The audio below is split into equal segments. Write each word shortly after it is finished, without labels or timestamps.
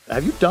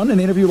Have you done an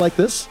interview like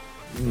this?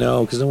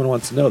 No, because no one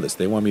wants to know this.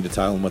 They want me to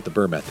tell them what the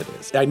Burr method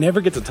is. I never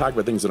get to talk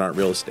about things that aren't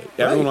real estate.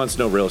 Everyone wants to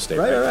know real estate.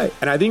 Right.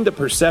 And I think the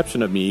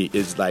perception of me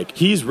is like,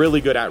 he's really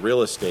good at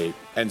real estate.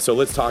 And so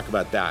let's talk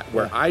about that.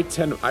 Where I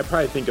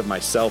probably think of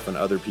myself and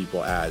other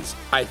people as,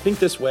 I think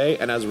this way,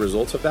 and as a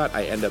result of that,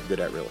 I end up good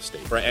at real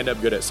estate. Or I end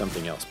up good at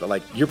something else. But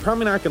like, you're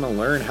probably not going to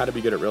learn how to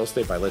be good at real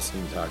estate by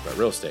listening to talk about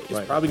real estate.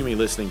 It's probably going to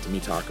be listening to me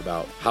talk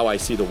about how I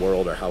see the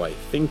world or how I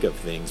think of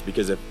things.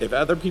 Because if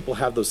other people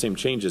have those same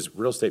changes,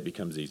 real estate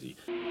becomes easy.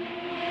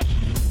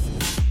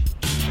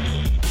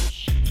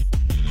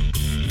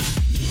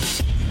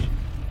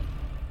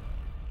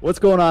 What's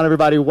going on,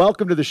 everybody?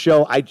 Welcome to the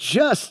show. I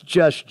just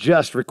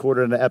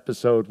recorded an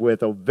episode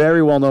with a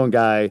very well-known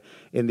guy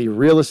in the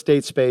real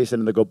estate space and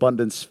in the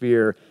GoBundance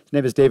sphere. His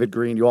name is David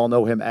Green. You all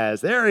know him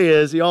as, there he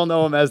is. You all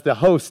know him as the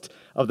host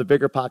of the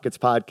Bigger Pockets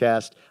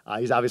podcast.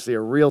 He's obviously a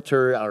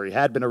realtor, or he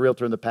had been a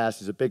realtor in the past.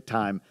 He's a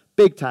big-time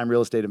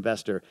real estate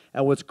investor.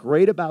 And what's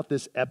great about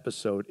this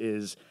episode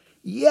is,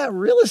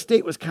 real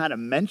estate was kind of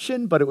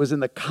mentioned, but it was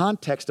in the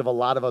context of a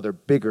lot of other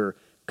bigger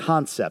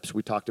concepts.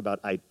 We talked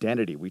about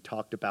identity. We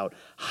talked about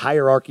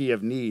hierarchy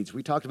of needs.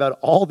 We talked about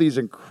all these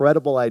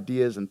incredible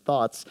ideas and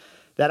thoughts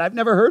that I've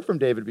never heard from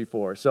David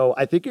before. So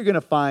I think you're going to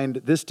find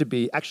this to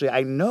be, actually,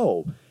 I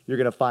know you're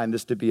going to find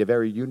this to be a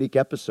very unique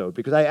episode,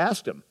 because I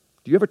asked him,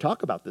 do you ever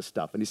talk about this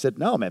stuff? And he said,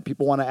 no, man,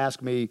 people want to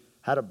ask me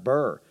how to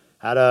burr,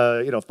 how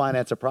to,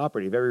 finance a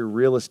property, very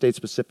real estate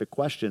specific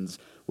questions,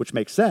 which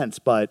makes sense.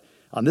 But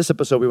on this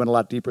episode, we went a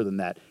lot deeper than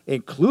that,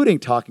 including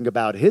talking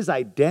about his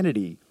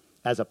identity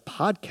as a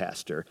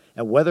podcaster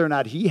and whether or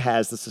not he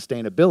has the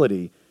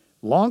sustainability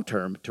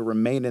long-term to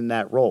remain in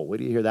that role. Wait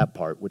till you hear that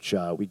part, which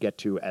we get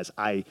to as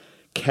I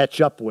catch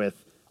up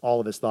with all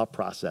of his thought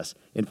process.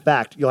 In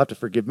fact, you'll have to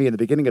forgive me in the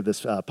beginning of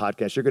this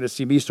podcast. You're going to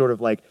see me sort of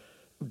like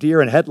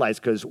deer in headlights,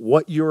 because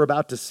what you're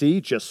about to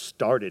see just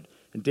started.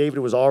 And David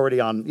was already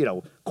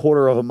on,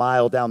 quarter of a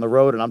mile down the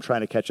road, and I'm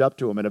trying to catch up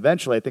to him. And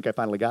eventually, I think I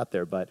finally got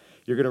there. But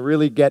you're going to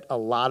really get a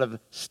lot of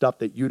stuff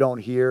that you don't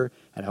hear,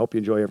 and I hope you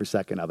enjoy every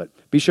second of it.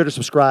 Be sure to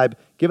subscribe.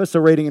 Give us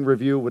a rating and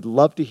review. Would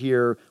love to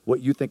hear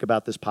what you think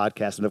about this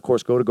podcast. And, of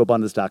course, go to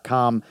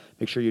GoBundance.com.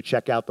 Make sure you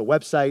check out the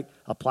website.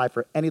 Apply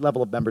for any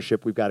level of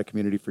membership. We've got a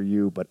community for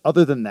you. But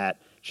other than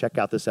that, check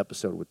out this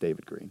episode with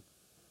David Green.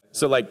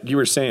 So like you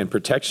were saying,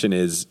 protection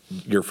is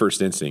your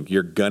first instinct.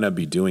 You're going to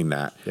be doing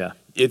that. Yeah.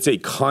 It's a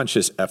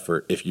conscious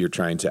effort if you're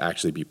trying to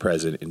actually be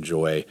present,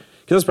 enjoy.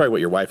 Because that's probably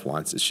what your wife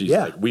wants. Is she's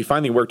like, we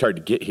finally worked hard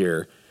to get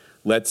here.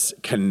 Let's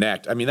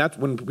connect. I mean, that's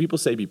when people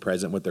say be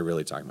present, what they're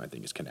really talking about, I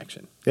think, is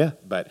connection. Yeah.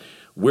 But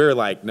we're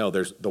like, no,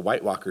 the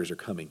White Walkers are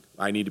coming.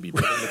 I need to be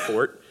building the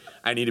fort.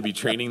 I need to be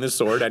training the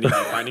sword. I need to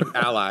be finding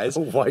allies.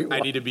 I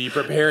need to be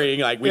preparing.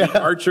 Like, we need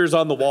archers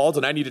on the walls,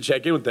 and I need to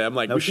check in with them.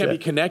 Like, we can't be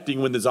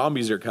connecting when the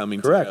zombies are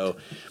coming to go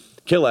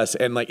kill us.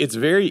 And, like, it's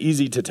very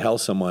easy to tell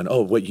someone,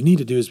 oh, what you need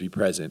to do is be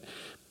present.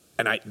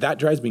 And that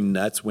drives me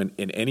nuts when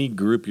in any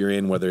group you're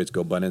in, whether it's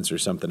GoBundance or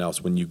something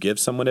else, when you give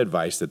someone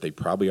advice that they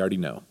probably already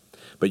know,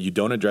 but you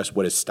don't address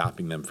what is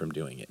stopping them from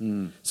doing it.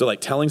 So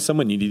like telling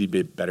someone you need to be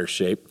in better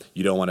shape,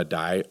 you don't want to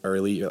die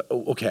early. You're like,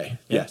 oh, okay,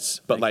 yes.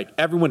 But like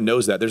everyone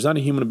knows that. There's not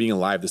a human being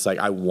alive that's like,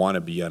 I want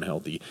to be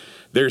unhealthy.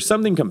 There's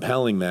something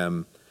compelling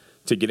them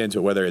to get into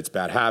it, whether it's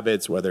bad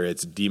habits, whether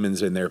it's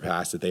demons in their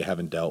past that they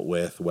haven't dealt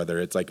with, whether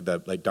it's like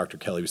Dr.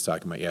 Kelly was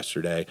talking about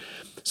yesterday,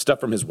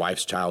 stuff from his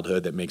wife's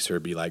childhood that makes her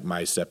be like,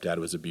 my stepdad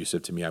was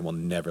abusive to me. I will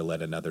never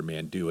let another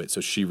man do it. So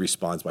she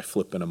responds by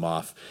flipping him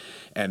off.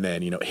 And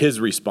then,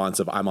 his response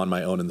of, I'm on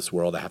my own in this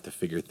world. I have to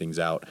figure things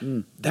out.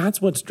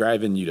 That's what's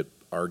driving you to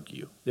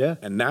argue. Yeah.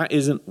 And that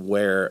isn't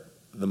where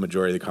the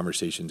majority of the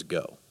conversations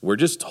go. We're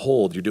just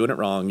told you're doing it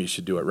wrong. You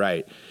should do it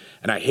right.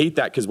 And I hate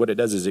that, because what it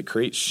does is it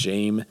creates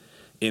shame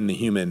in the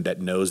human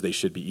that knows they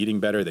should be eating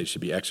better, they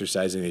should be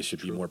exercising, they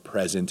should be more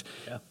present,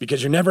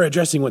 because you're never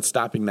addressing what's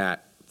stopping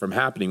that from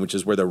happening, which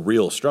is where the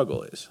real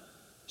struggle is.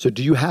 So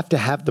do you have to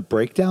have the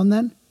breakdown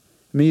then?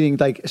 Meaning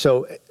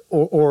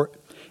or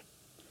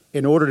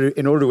in order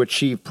to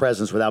achieve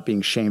presence without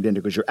being shamed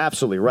into, because you're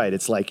absolutely right.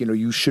 It's like,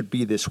 you should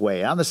be this way.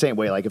 And I'm the same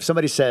way. Like if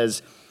somebody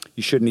says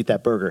you shouldn't eat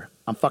that burger,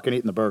 I'm fucking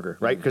eating the burger,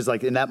 right? Because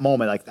like in that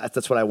moment, like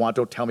that's what I want.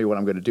 Don't tell me what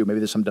I'm going to do.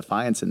 Maybe there's some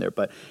defiance in there.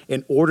 But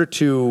in order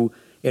to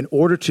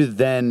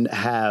then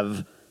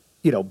have,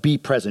 be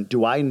present,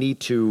 do I need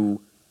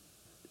to,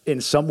 in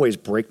some ways,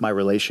 break my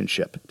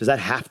relationship? Does that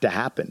have to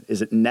happen?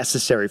 Is it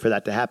necessary for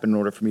that to happen in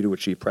order for me to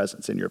achieve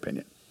presence, in your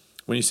opinion?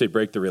 When you say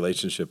break the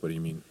relationship, what do you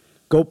mean?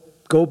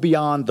 Go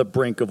beyond the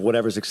brink of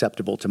whatever's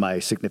acceptable to my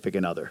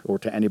significant other or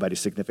to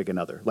anybody's significant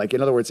other. Like,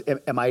 in other words,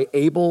 am I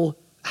able?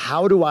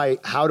 How do I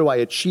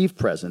achieve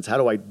presence? How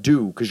do I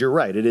do? Because you're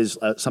right, it is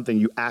something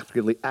you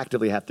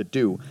actively have to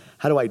do.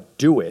 How do I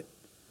do it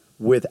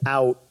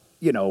without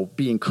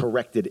being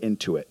corrected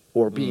into it,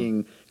 or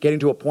getting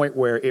to a point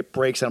where it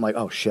breaks and I'm like,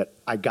 oh shit,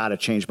 I got to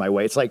change my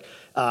way. It's like,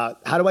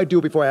 how do I do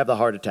it before I have the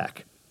heart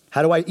attack?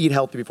 How do I eat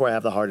healthy before I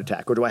have the heart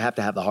attack? Or do I have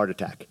to have the heart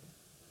attack?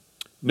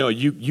 No,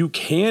 you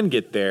can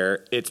get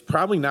there. It's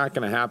probably not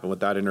going to happen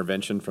without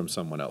intervention from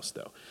someone else,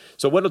 though.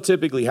 So what will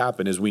typically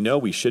happen is we know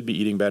we should be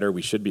eating better,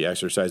 we should be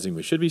exercising,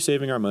 we should be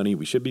saving our money,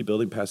 we should be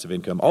building passive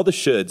income. All the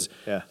shoulds.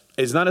 Yeah.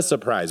 It's not a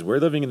surprise. We're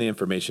living in the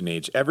information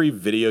age. Every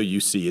video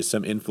you see is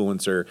some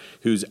influencer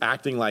who's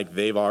acting like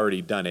they've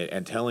already done it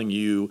and telling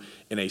you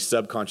in a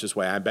subconscious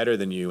way, I'm better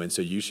than you, and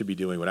so you should be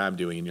doing what I'm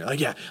doing. And you're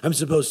like, yeah, I'm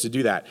supposed to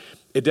do that.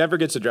 It never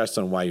gets addressed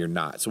on why you're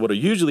not. So what will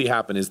usually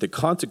happen is the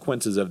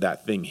consequences of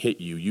that thing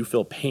hit you. You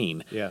feel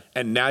pain. Yeah.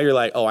 And now you're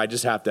like, oh, I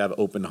just have to have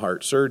open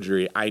heart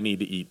surgery. I need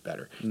to eat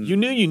better. You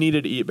knew you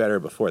needed to eat better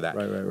before that.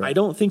 Right. I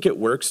don't think it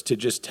works to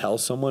just tell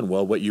someone,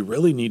 well, what you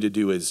really need to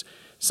do is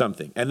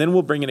something. And then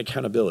we'll bring in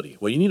accountability.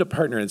 Well, you need a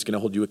partner that's going to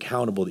hold you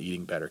accountable to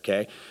eating better,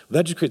 okay? Well,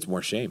 that just creates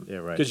more shame. Yeah,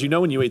 right. Because you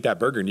know when you ate that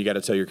burger and you got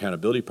to tell your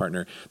accountability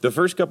partner, the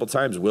first couple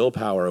times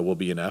willpower will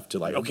be enough to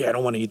like, okay, I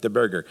don't want to eat the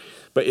burger.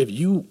 But if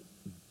you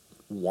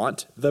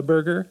want the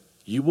burger,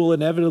 you will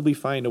inevitably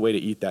find a way to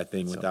eat that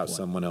thing without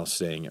someone else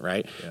saying it,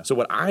 right? Yeah. So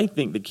what I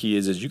think the key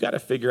is you got to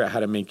figure out how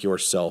to make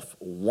yourself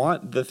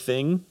want the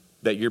thing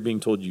that you're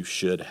being told you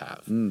should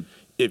have.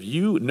 If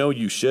you know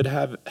you should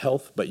have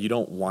health, but you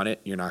don't want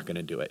it, you're not going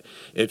to do it.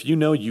 If you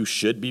know you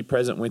should be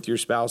present with your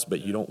spouse,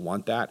 but you don't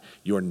want that,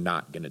 you're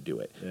not going to do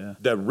it. Yeah.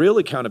 The real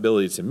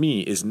accountability to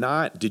me is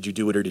not, did you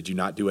do it or did you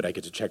not do it? I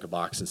get to check a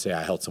box and say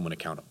I held someone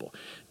accountable.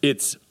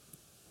 It's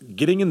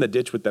getting in the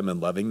ditch with them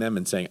and loving them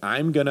and saying,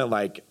 I'm going to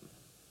like,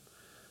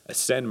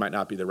 ascend might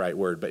not be the right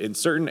word, but in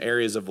certain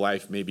areas of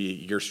life, maybe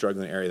you're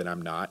struggling in an area that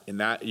I'm not. In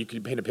that, you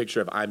can paint a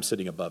picture of I'm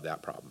sitting above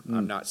that problem.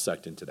 I'm not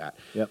sucked into that.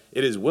 Yep.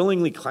 It is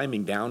willingly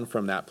climbing down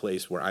from that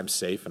place where I'm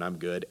safe and I'm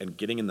good and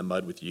getting in the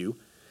mud with you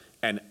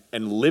and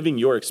living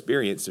your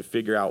experience to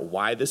figure out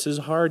why this is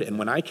hard. And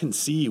when I can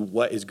see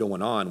what is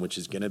going on, which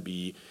is going to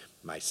be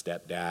my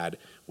stepdad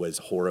was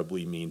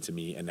horribly mean to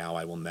me, and now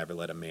I will never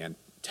let a man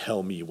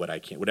tell me what I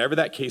can't. Whatever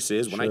that case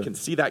is, when I can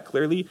see that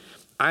clearly,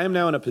 I am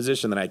now in a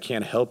position that I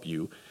can help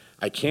you.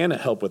 I can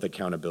help with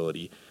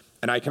accountability,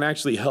 and I can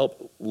actually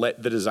help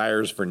let the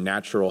desires for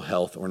natural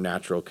health or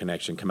natural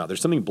connection come out. There's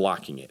something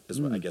blocking it,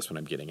 is what I guess what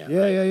I'm getting at.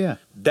 Yeah.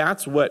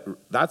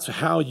 That's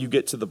how you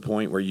get to the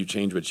point where you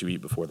change what you eat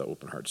before the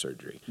open heart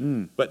surgery.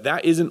 But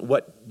that isn't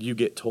what you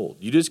get told.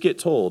 You just get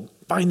told,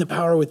 find the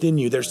power within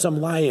you. There's some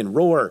lion,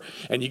 roar.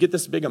 And you get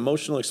this big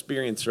emotional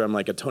experience from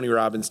like a Tony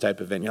Robbins type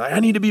event. You're like, I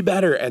need to be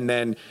better. And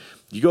then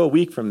you go a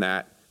week from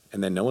that,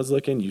 and then no one's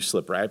looking, you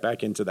slip right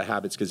back into the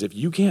habits. Because if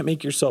you can't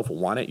make yourself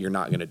want it, you're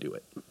not going to do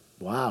it.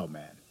 Wow,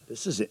 man.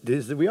 This is it.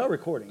 We are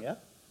recording, yeah?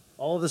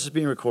 All of this is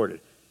being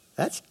recorded.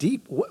 That's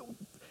deep.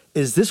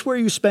 Is this where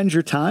you spend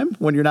your time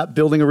when you're not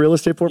building a real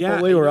estate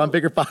portfolio or on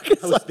Bigger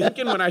Pockets? I was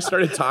thinking when I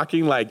started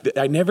talking, like,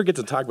 I never get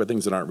to talk about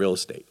things that aren't real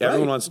estate.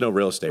 Everyone wants to know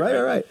real estate,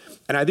 right?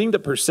 And I think the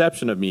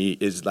perception of me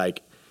is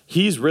like,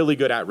 he's really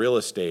good at real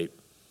estate.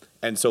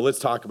 And so let's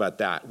talk about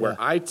that. Where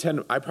I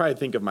probably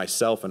think of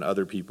myself and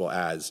other people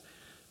as,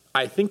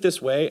 I think this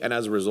way, and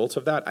as a result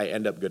of that, I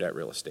end up good at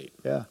real estate.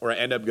 Yeah. Or I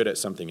end up good at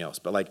something else.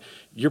 But like,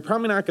 you're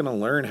probably not going to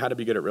learn how to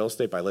be good at real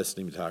estate by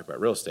listening to me talk about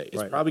real estate.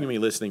 It's probably going to be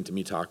listening to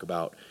me talk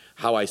about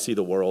how I see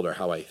the world or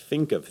how I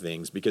think of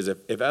things. Because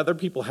if other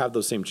people have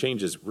those same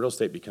changes, real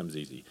estate becomes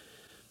easy.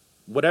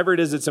 Whatever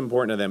it is that's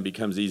important to them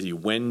becomes easy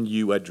when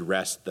you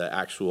address the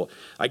actual,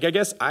 like, I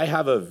guess I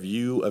have a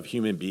view of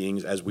human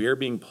beings as we are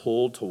being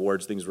pulled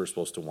towards things we're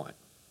supposed to want.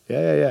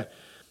 Yeah.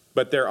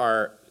 But there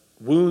are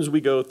wounds we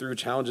go through,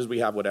 challenges we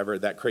have, whatever,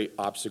 that create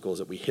obstacles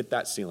that we hit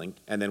that ceiling,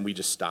 and then we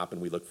just stop and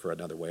we look for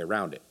another way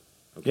around it.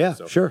 Okay, yeah,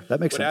 so sure. That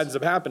makes sense. What ends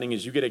up happening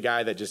is you get a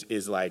guy that just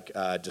is like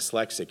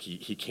dyslexic.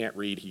 He can't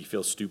read. He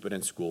feels stupid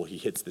in school. He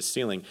hits the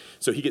ceiling.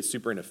 So he gets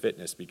super into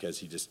fitness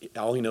because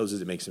all he knows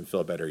is it makes him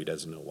feel better. He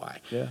doesn't know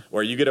why. Yeah.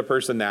 Or you get a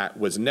person that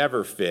was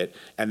never fit,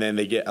 and then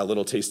they get a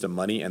little taste of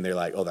money, and they're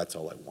like, oh, that's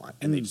all I want.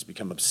 And they just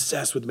become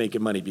obsessed with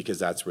making money because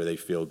that's where they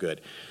feel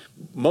good.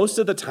 Most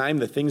of the time,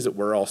 the things that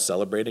we're all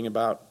celebrating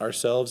about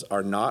ourselves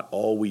are not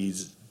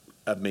always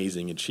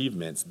amazing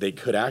achievements. They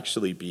could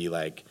actually be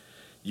like,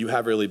 you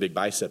have really big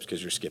biceps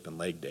because you're skipping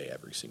leg day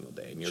every single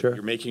day. And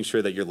you're making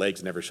sure that your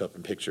legs never show up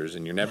in pictures,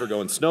 and you're never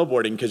going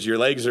snowboarding because your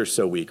legs are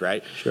so weak,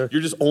 right? Sure.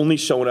 You're just only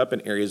showing up in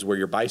areas where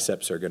your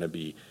biceps are going to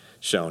be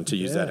shown, to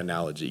use that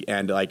analogy.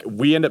 And like,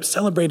 we end up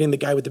celebrating the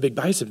guy with the big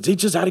biceps.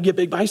 Teach us how to get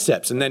big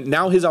biceps. And then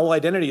now his whole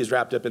identity is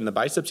wrapped up in the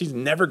biceps. He's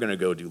never going to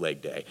go do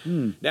leg day.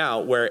 Now,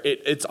 where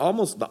it's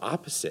almost the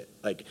opposite.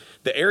 Like,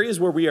 the areas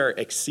where we are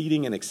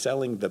exceeding and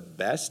excelling the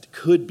best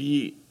could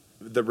be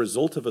the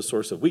result of a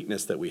source of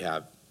weakness that we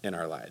have in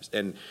our lives.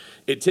 And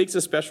it takes a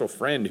special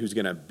friend who's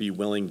going to be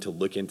willing to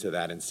look into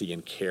that and see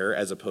and care,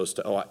 as opposed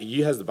to, oh,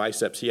 he has the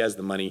biceps, he has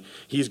the money,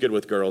 he's good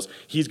with girls,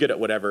 he's good at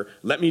whatever.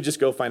 Let me just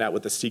go find out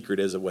what the secret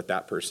is of what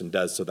that person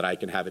does so that I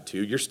can have it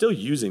too. You're still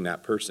using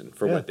that person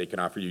for what they can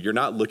offer you. You're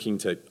not looking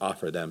to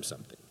offer them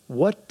something.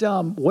 What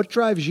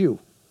drives you?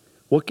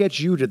 What gets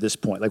you to this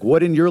point? Like,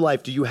 what in your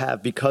life do you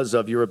have because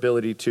of your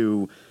ability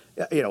to,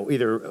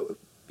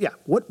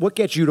 what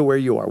gets you to where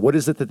you are? What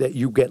is it that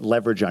you get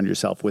leverage on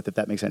yourself with, if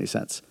that makes any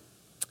sense?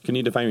 Can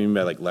you define what you mean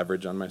by like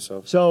leverage on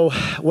myself? So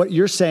what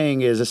you're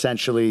saying is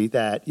essentially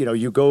that,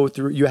 you go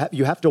through, you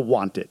have to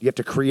want it. You have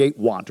to create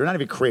want, or not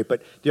even create,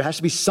 but there has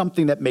to be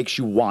something that makes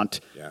you want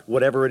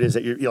whatever it is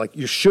that you're like,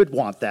 you should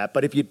want that.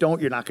 But if you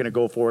don't, you're not going to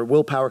go for it.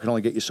 Willpower can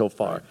only get you so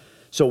far. Right.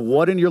 So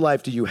what in your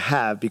life do you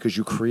have because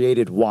you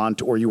created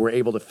want, or you were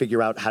able to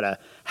figure out how to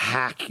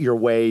hack your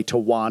way to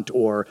want,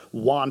 or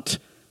want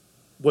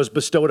was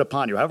bestowed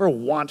upon you? However,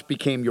 want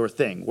became your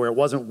thing, where it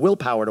wasn't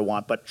willpower to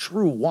want, but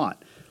true want.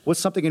 What's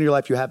something in your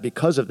life you have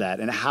because of that,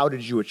 and how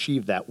did you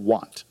achieve that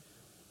want?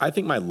 I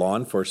think my law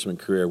enforcement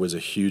career was a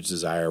huge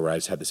desire where I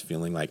just had this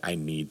feeling like I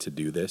need to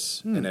do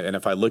this. And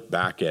if I look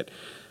back at,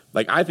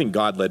 like, I think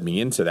God led me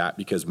into that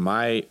because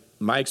my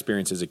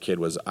experience as a kid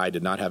was I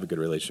did not have a good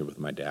relationship with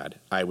my dad.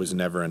 I was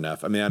never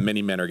enough. I mean,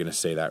 many men are going to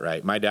say that,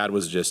 right? My dad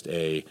was just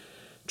a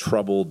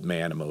troubled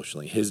man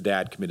emotionally. His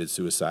dad committed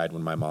suicide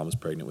when my mom was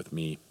pregnant with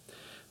me.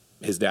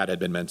 His dad had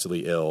been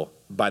mentally ill.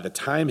 By the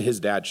time his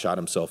dad shot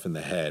himself in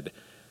the head,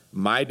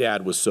 my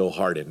dad was so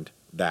hardened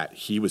that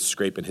he was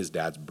scraping his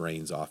dad's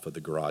brains off of the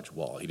garage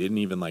wall. He didn't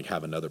even like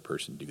have another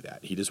person do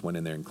that. He just went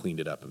in there and cleaned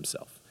it up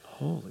himself.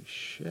 Holy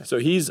shit. So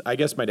I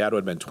guess my dad would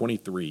have been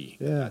 23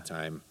 at that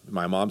time.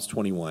 My mom's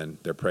 21.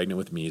 They're pregnant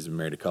with me. He's been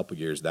married a couple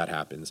years. That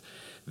happens.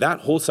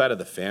 That whole side of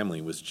the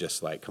family was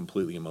just like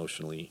completely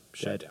emotionally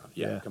shut down.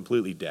 Yeah,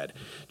 completely dead.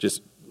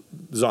 Just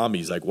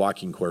zombies, like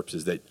walking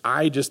corpses that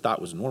I just thought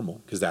was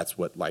normal because that's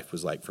what life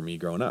was like for me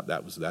growing up.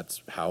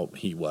 That's how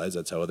he was.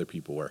 That's how other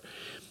people were.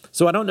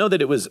 So I don't know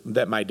that it was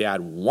that my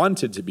dad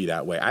wanted to be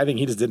that way. I think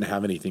he just didn't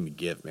have anything to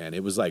give, man.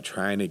 It was like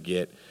trying to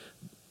get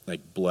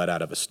like blood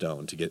out of a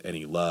stone to get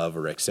any love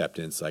or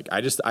acceptance. Like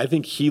I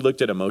think he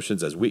looked at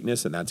emotions as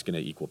weakness, and that's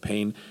going to equal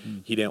pain.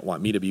 He didn't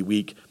want me to be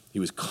weak. He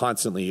was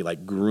constantly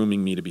like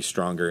grooming me to be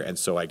stronger. And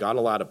so I got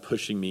a lot of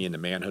pushing me into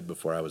manhood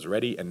before I was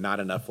ready, and not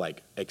enough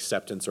like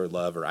acceptance or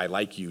love or I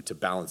like you to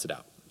balance it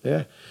out.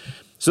 Yeah.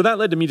 So that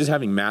led to me just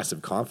having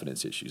massive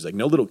confidence issues. Like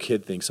no little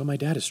kid thinks, oh, my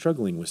dad is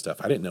struggling with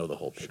stuff. I didn't know the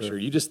whole picture. Sure.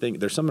 You just think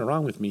there's something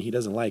wrong with me. He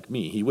doesn't like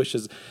me. He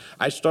wishes.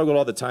 I struggled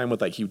all the time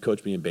with like he would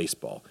coach me in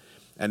baseball.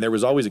 And there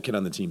was always a kid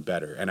on the team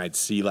better. And I'd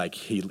see like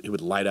he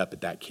would light up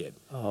at that kid.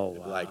 Oh,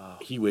 wow.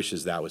 Like he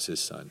wishes that was his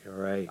son. You're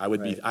right.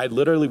 I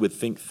literally would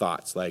think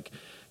thoughts like,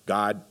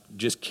 God,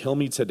 just kill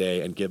me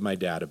today and give my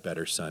dad a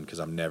better son because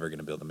I'm never going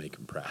to be able to make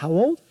him proud. How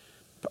old?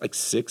 Like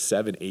 6,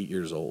 7, 8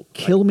 years old.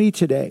 Kill me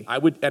today. I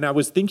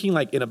was thinking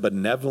like in a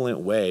benevolent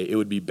way, it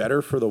would be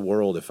better for the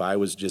world if I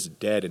was just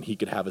dead and he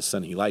could have a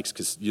son he likes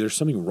because there's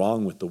something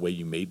wrong with the way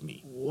you made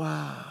me.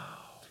 Wow.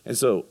 And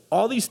so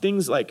all these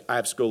things, like I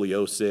have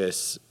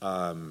scoliosis,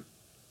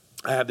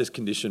 I have this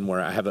condition where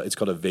it's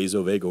called a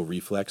vasovagal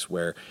reflex,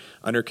 where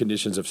under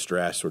conditions of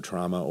stress or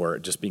trauma or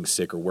just being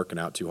sick or working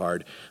out too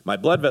hard, my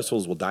blood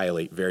vessels will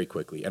dilate very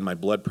quickly and my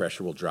blood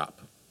pressure will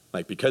drop.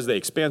 Like because they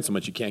expand so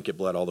much, you can't get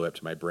blood all the way up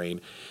to my brain.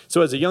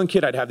 So as a young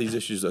kid, I'd have these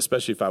issues,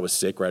 especially if I was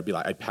sick, where I'd be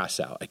like, I'd pass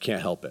out. I can't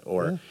help it.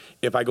 Or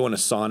if I go in a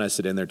sauna,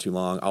 sit in there too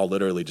long, I'll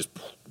literally just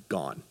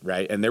gone,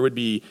 right? And there would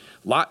be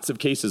lots of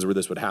cases where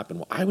this would happen.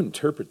 Well, I would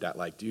interpret that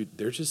like, dude,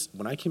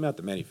 when I came out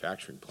the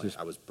manufacturing plant,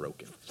 I was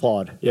broken.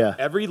 Flawed, yeah.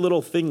 Every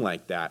little thing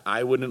like that,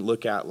 I wouldn't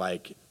look at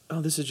like,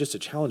 oh, this is just a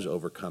challenge to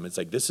overcome. It's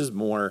like, this is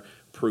more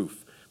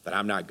proof that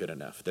I'm not good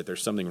enough, that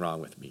there's something wrong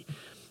with me.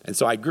 And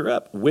so I grew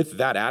up with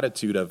that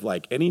attitude of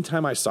like,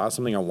 anytime I saw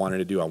something I wanted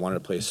to do, I wanted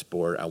to play a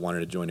sport, I wanted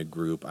to join a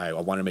group, I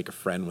wanted to make a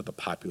friend with a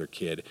popular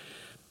kid.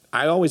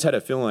 I always had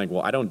a feeling like,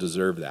 well, I don't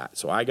deserve that.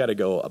 So I got to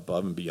go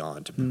above and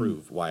beyond to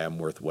prove why I'm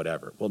worth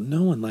whatever. Well,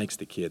 no one likes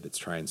the kid that's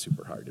trying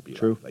super hard to be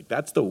true. Like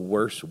that's the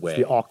worst way. It's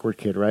the awkward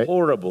kid, right?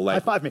 Horrible.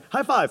 Like, high five me.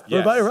 High five.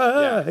 Yes,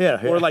 Everybody,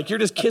 yeah. Or like you're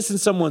just kissing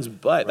someone's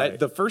butt. Right.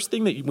 The first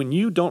thing when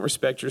you don't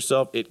respect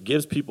yourself, it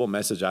gives people a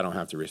message, I don't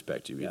have to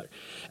respect you either.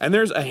 And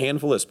there's a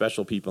handful of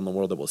special people in the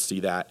world that will see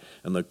that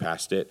and look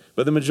past it.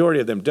 But the majority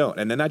of them don't.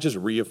 And then that just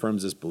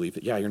reaffirms this belief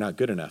that, you're not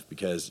good enough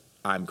because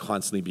I'm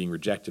constantly being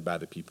rejected by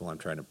the people I'm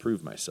trying to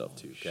prove myself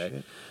to, okay?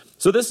 Shit.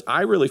 So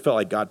I really felt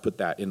like God put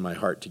that in my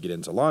heart to get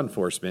into law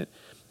enforcement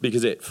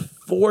because it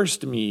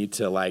forced me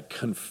to like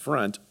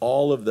confront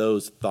all of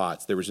those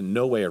thoughts. There was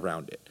no way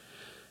around it.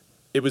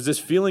 It was this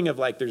feeling of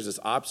like there's this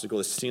obstacle,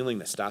 this ceiling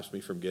that stops me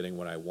from getting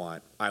what I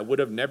want. I would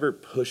have never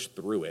pushed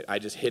through it. I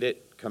just hit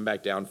it, come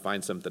back down,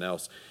 find something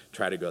else,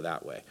 try to go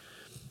that way.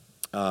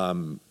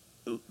 I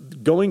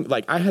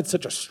had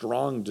such a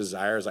strong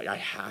desire, like I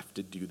have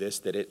to do this,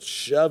 that it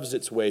shoves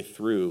its way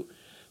through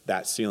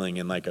that ceiling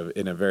in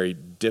in a very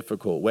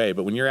difficult way.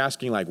 But when you're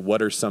asking like,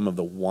 what are some of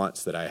the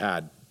wants that I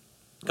had?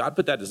 God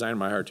put that desire in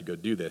my heart to go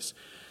do this.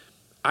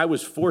 I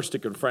was forced to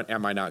confront,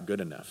 am I not good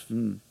enough?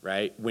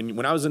 Right?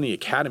 When I was in the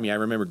academy, I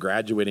remember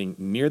graduating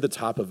near the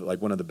top of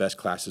like one of the best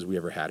classes we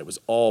ever had. It was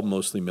all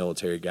mostly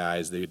military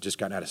guys. They had just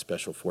gotten out of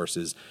special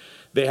forces.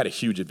 They had a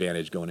huge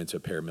advantage going into a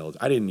paramilitary.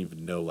 I didn't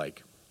even know what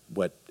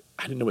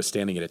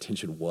standing at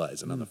attention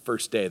was. And on the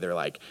first day, they're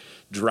like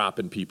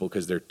dropping people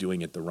because they're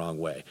doing it the wrong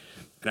way.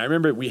 And I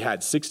remember we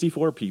had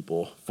 64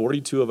 people,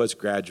 42 of us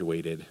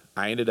graduated.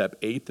 I ended up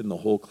 8th in the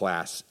whole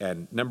class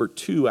and number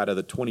 2 out of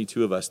the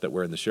 22 of us that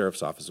were in the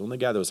sheriff's office. The only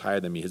guy that was higher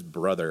than me, his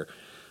brother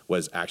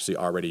was actually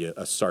already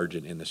a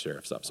sergeant in the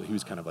sheriff's office. So he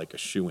was kind of like a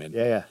shoo-in.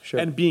 Yeah, sure.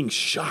 And being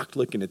shocked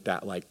looking at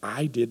that, like,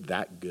 I did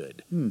that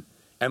good.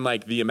 And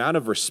like the amount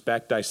of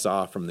respect I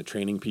saw from the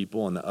training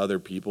people and the other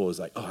people was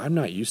like, oh, I'm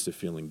not used to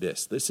feeling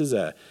this.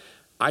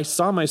 I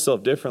saw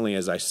myself differently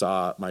as I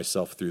saw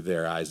myself through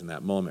their eyes in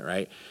that moment,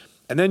 right?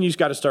 And then you just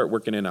got to start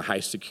working in a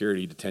high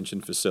security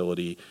detention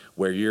facility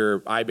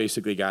where I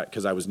basically got,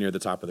 because I was near the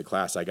top of the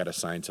class, I got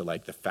assigned to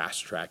like the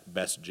fast track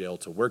best jail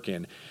to work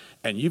in.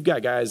 And you've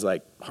got guys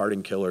like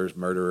hardened killers,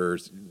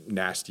 murderers,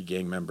 nasty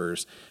gang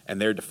members,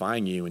 and they're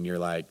defying you. And you're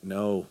like,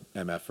 no,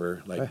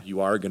 MFer, like you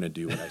are going to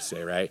do what I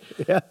say, right?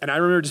 Yeah. And I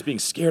remember just being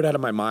scared out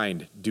of my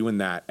mind doing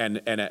that.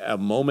 And at a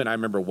moment, I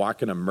remember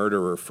walking a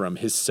murderer from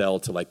his cell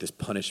to like this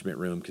punishment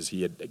room because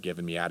he had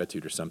given me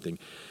attitude or something.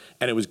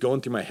 And it was going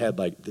through my head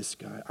like, this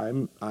guy,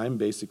 I'm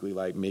basically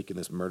like making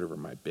this murderer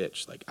my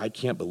bitch. Like, I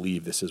can't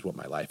believe this is what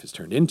my life has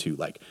turned into.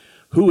 Like,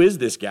 who is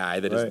this guy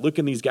that is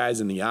looking these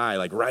guys in the eye,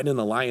 like right in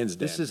the lion's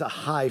den? This is a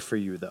high for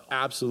you, though.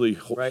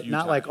 Absolutely. Right?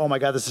 Not like, oh my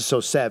God, this is so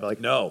sad. But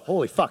like, no.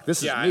 Holy fuck, this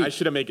is me. I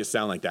should have made it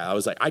sound like that. I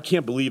was like, I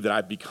can't believe that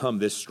I've become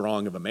this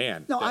strong of a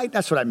man. No,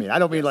 that's what I mean. I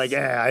don't mean like,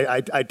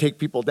 I take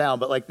people down,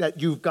 but like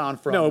that you've gone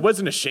from. No, it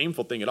wasn't a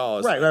shameful thing at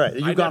all. Right.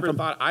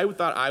 I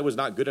thought I was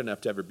not good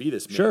enough to ever be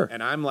this man. Sure.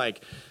 And I'm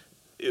like,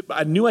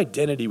 a new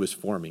identity was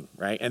forming,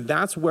 right? And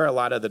that's where a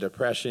lot of the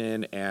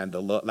depression and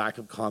the lack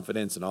of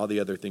confidence and all the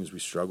other things we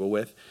struggle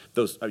with,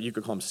 those, you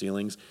could call them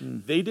ceilings,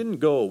 they didn't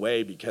go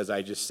away because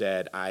I just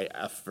said, I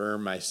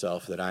affirm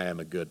myself that I am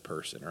a good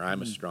person or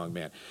I'm a strong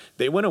man.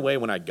 They went away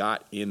when I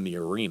got in the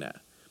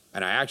arena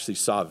and I actually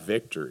saw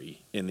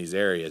victory in these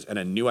areas and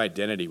a new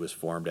identity was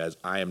formed as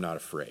I am not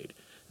afraid.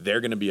 They're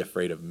going to be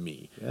afraid of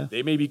me. Yeah.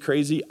 They may be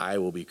crazy. I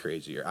will be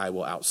crazier. I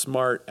will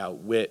outsmart,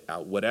 outwit,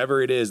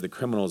 whatever it is. The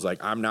criminal is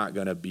like, I'm not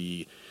going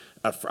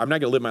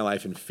to live my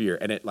life in fear.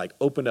 And it like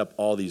opened up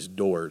all these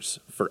doors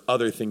for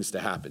other things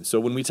to happen. So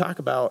when we talk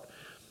about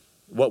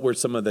what were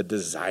some of the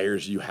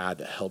desires you had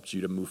that helped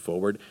you to move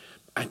forward,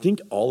 I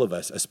think all of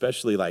us,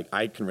 especially like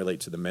I can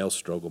relate to the male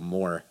struggle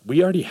more.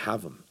 We already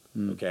have them.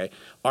 Okay.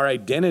 Our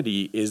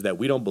identity is that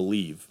we don't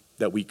believe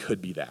that we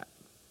could be that.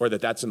 Or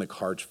that's in the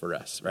cards for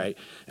us, right?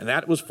 And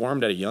that was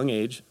formed at a young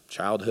age,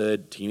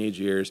 childhood, teenage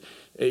years.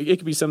 It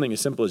could be something as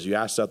simple as you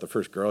asked out the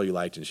first girl you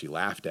liked and she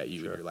laughed at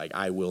you. Sure. And you're like,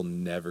 I will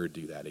never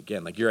do that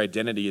again. Like your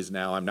identity is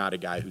now, I'm not a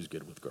guy who's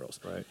good with girls.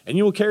 Right. And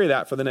you will carry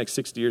that for the next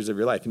 60 years of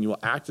your life and you will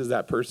act as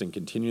that person,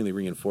 continually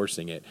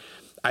reinforcing it.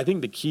 I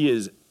think the key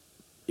is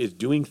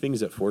doing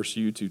things that force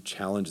you to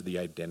challenge the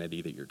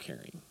identity that you're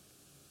carrying.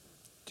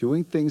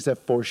 Doing things that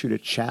force you to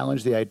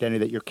challenge the identity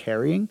that you're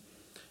carrying?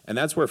 And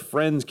that's where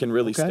friends can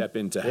really step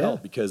in to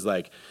help because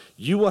like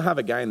you will have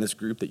a guy in this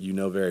group that you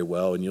know very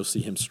well and you'll see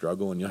him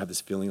struggle and you'll have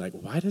this feeling like,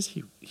 why does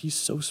he's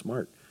so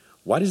smart.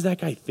 Why does that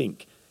guy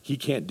think he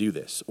can't do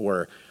this?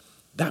 Or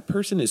that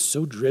person is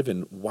so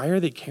driven. Why are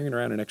they carrying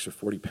around an extra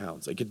 40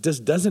 pounds? Like it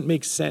just doesn't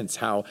make sense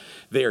how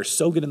they are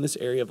so good in this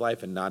area of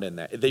life and not in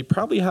that. They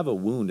probably have a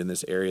wound in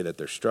this area that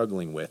they're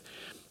struggling with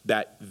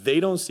that they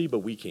don't see, but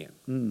we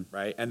can,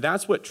 right? And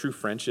that's what true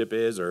friendship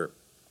is or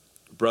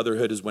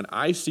brotherhood is when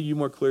I see you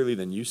more clearly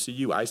than you see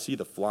you. I see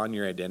the flaw in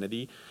your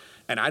identity,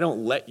 and I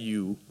don't let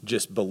you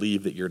just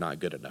believe that you're not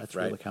good enough. That's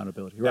right? Real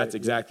accountability. That's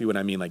exactly what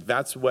I mean. Like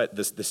that's what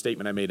the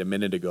statement I made a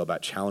minute ago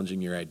about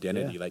challenging your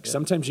identity.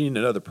 Sometimes you need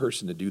another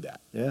person to do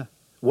that. Yeah.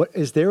 What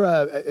is there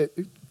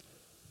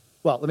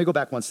well, let me go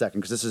back one second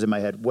because this is in my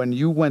head. When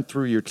you went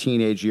through your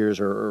teenage years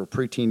or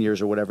preteen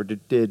years or whatever,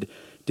 did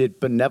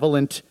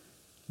benevolent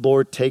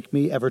Lord take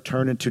me ever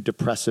turn into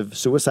depressive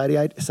suicide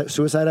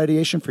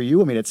ideation for you?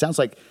 I mean, it sounds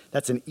like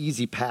that's an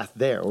easy path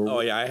there.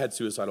 I had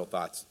suicidal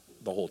thoughts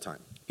the whole time.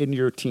 In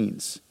your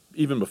teens?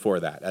 Even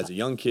before that, as a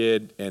young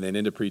kid and then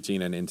into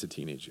preteen and into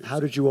teenage years. How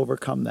did you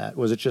overcome that?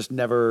 Was it just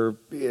never,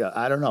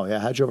 I don't know. Yeah,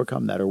 how'd you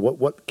overcome that? Or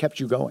what kept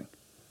you going?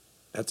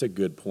 That's a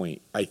good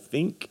point. I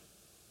think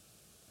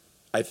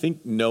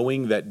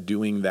knowing that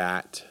doing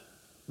that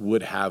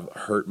would have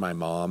hurt my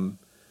mom,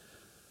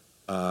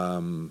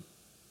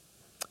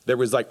 there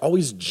was like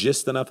always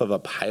just enough of a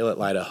pilot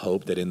light of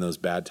hope that in those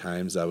bad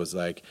times I was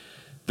like,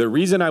 the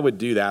reason I would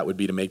do that would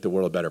be to make the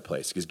world a better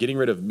place because getting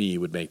rid of me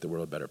would make the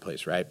world a better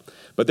place, right?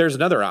 But there's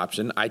another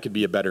option. I could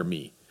be a better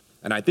me.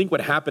 And I think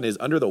what happened is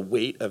under the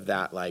weight of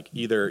that, like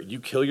either you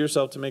kill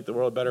yourself to make the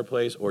world a better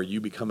place or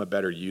you become a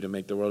better you to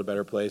make the world a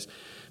better place.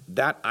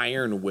 That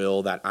iron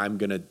will that I'm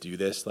going to do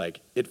this,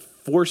 like it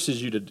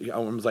forces you to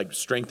almost like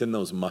strengthen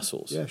those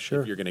muscles. Yeah,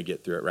 sure. If you're going to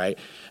get through it, right?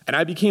 And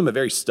I became a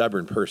very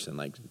stubborn person.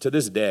 Like to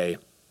this day,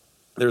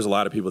 there's a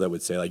lot of people that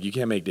would say, like, you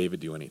can't make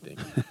David do anything.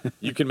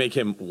 You can make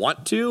him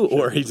want to,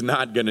 or he's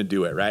not going to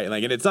do it, right?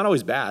 And it's not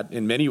always bad.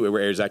 In many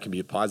areas, that can be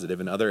a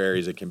positive. In other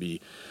areas, it can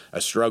be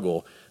a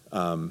struggle.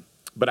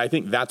 But I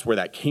think that's where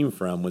that came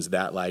from, was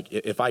that, like,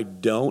 if I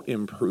don't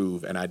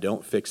improve and I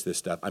don't fix this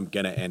stuff, I'm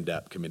going to end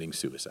up committing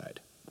suicide.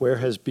 Where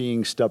has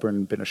being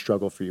stubborn been a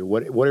struggle for you?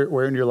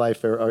 Where in your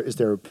life is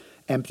there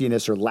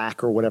emptiness or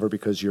lack or whatever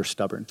because you're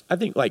stubborn? I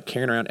think like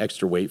carrying around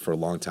extra weight for a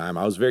long time.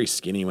 I was very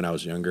skinny when I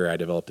was younger. I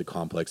developed a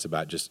complex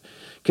about just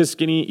because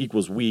skinny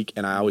equals weak,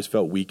 and I always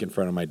felt weak in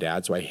front of my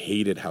dad, so I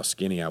hated how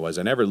skinny I was.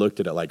 I never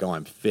looked at it like, oh,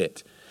 I'm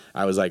fit.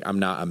 I was like, I'm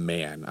not a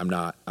man.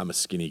 I'm a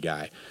skinny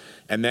guy.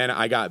 And then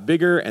I got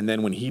bigger, and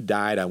then when he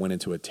died, I went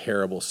into a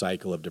terrible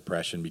cycle of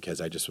depression because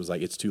I just was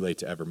like, it's too late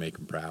to ever make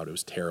him proud. It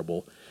was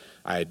terrible.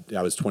 I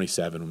was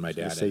 27 when my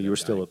dad you were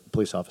still dying. a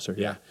police officer.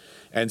 Yeah.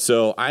 And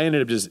so I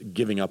ended up just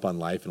giving up on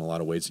life in a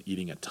lot of ways,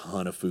 eating a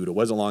ton of food. It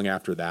wasn't long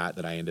after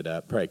that I ended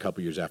up, probably a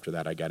couple years after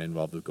that, I got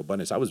involved with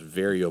GoBundance. I was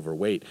very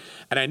overweight,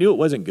 and I knew it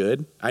wasn't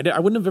good. I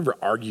wouldn't have ever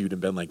argued and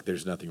been like,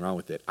 there's nothing wrong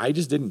with it. I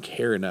just didn't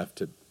care enough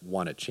to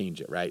want to change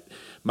it, right?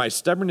 My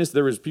stubbornness,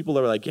 there was people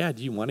that were like, yeah,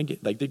 do you want to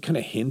get, like, they kind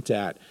of hint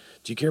at,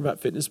 do you care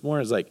about fitness more? I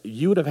was like,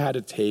 you would have had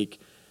to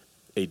take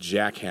a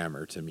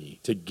jackhammer to me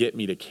to get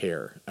me to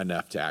care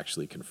enough to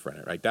actually confront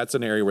it, right? That's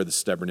an area where the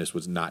stubbornness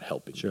was not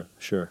helping.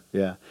 Sure.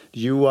 Yeah.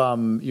 You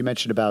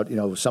mentioned about,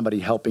 somebody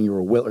helping you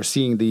or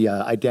seeing the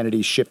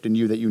identity shift in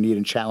you that you need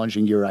and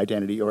challenging your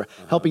identity or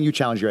helping you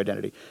challenge your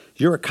identity.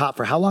 You're a cop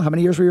for how long? How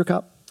many years were you a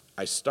cop?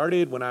 I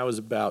started when I was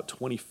about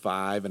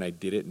 25, and I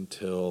did it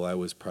until I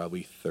was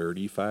probably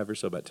 35 or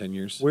so, about 10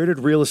 years. Where did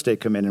real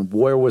estate come in, and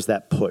where was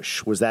that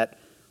push? Was that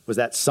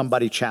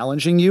somebody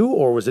challenging you,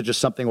 or was it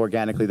just something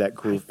organically that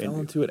grew? I fell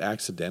into it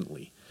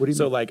accidentally. What do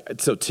you mean?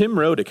 So Tim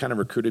Rode kind of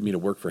recruited me to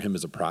work for him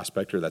as a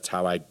prospector. That's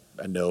how I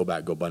know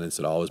about GoBundance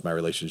at all, was my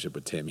relationship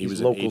with Tim. He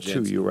was local an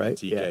agent to you,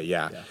 right?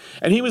 Yeah.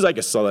 And he was like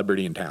a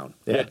celebrity in town.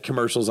 He had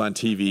commercials on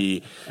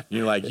TV.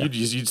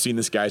 You'd seen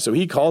this guy. So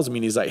he calls me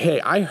and he's like,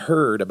 hey, I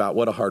heard about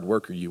what a hard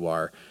worker you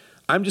are.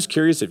 I'm just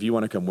curious if you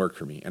want to come work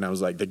for me. And I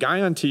was like, the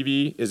guy on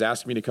TV is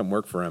asking me to come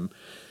work for him.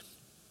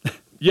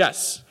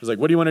 Yes. I was like,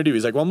 what do you want to do?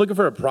 He's like, well, I'm looking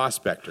for a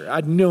prospector. I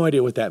had no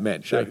idea what that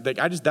meant. Sure.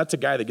 That's a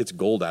guy that gets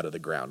gold out of the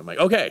ground. I'm like,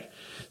 okay.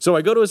 So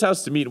I go to his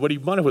house to meet. What he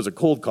wanted was a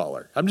cold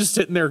caller. I'm just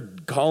sitting there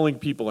calling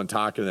people and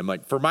talking to them.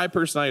 Like, for my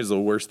personality, it was the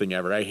worst thing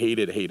ever. I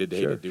hated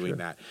doing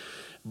that.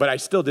 But I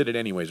still did it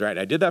anyways, right?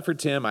 I did that for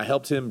Tim. I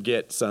helped him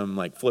get some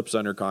like flips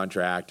under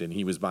contract, and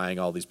he was buying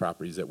all these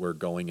properties that were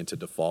going into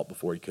default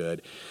before he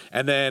could.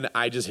 And then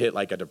I just hit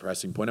like a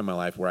depressing point in my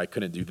life where I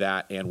couldn't do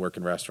that and work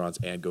in restaurants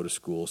and go to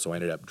school. So I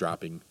ended up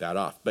dropping that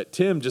off. But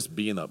Tim, just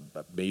being the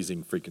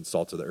amazing freaking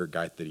salt of the earth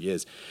guy that he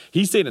is,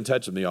 he stayed in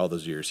touch with me all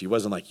those years. He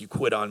wasn't like, you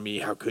quit on me.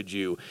 How could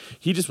you?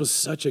 He just was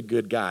such a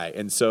good guy.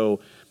 And so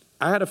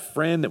I had a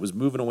friend that was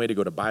moving away to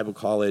go to Bible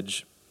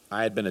college.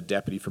 I had been a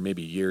deputy for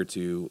maybe a year or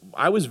two.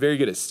 I was very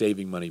good at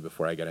saving money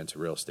before I got into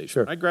real estate.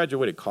 Sure. When I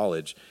graduated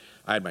college,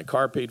 I had my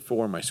car paid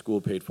for, my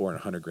school paid for,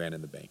 and $100,000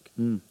 in the bank.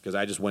 Because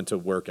I just went to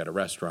work at a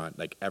restaurant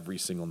like every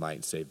single night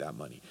and saved that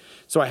money.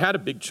 So I had a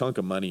big chunk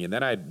of money, and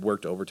then I had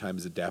worked overtime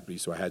as a deputy,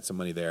 so I had some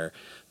money there.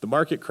 The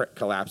market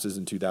collapses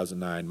in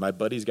 2009. My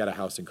buddy's got a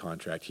house in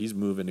contract. He's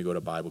moving to go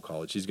to Bible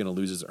college. He's going to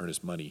lose his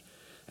earnest money.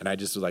 And I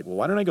just was like, well,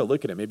 why don't I go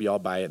look at it? Maybe I'll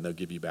buy it and they'll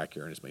give you back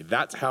your earnest money.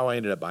 That's how I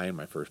ended up buying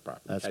my first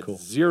property. That's cool.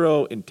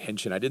 Zero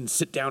intention. I didn't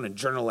sit down and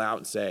journal out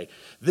and say,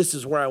 this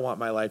is where I want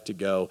my life to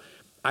go.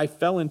 I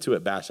fell into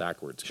it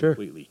backwards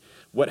completely.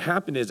 What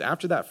happened is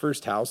after that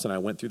first house and I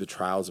went through the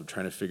trials of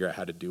trying to figure out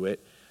how to do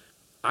it,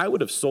 I would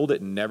have sold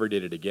it and never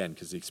did it again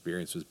because the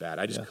experience was bad.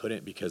 I just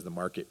couldn't because the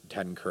market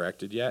hadn't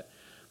corrected yet.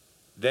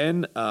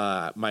 Then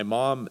my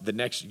mom the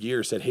next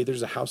year said, hey,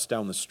 there's a house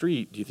down the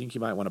street. Do you think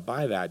you might want to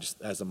buy that, just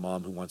as a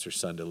mom who wants her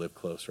son to live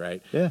close,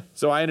 right? Yeah.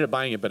 So I ended up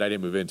buying it, but I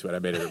didn't move into it. I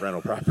made it a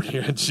rental property.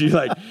 And she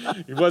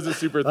it wasn't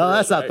super thrilled. Well,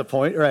 that's not the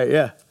point, right?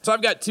 Yeah. So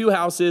I've got 2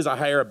 houses. I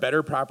hire a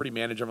better property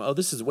manager. I'm like, oh,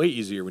 this is way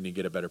easier when you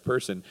get a better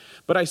person.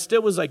 But I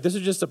still was like, this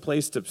is just a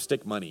place to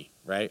stick money,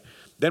 right?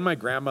 Then my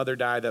grandmother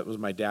died. That was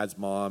my dad's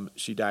mom.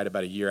 She died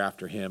about a year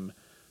after him.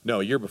 No,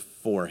 a year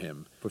before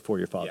him. Before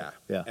your father.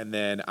 Yeah. And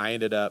then I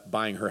ended up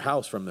buying her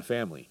house from the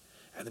family.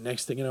 And the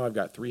next thing you know, I've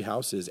got 3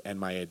 houses and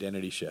my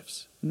identity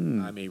shifts.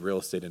 I'm a real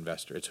estate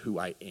investor. It's who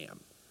I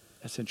am.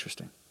 That's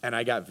interesting. And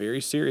I got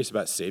very serious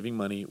about saving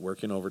money,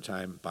 working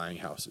overtime, buying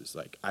houses.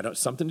 Like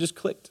something just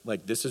clicked.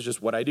 Like, this is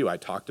just what I do. I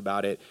talked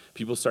about it.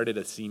 People started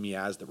to see me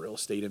as the real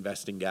estate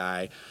investing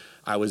guy.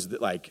 I was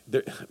like,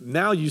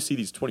 now you see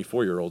these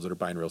 24-year-olds that are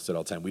buying real estate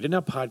all the time. We didn't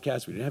have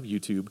podcasts. We didn't have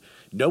YouTube.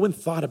 No one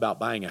thought about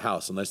buying a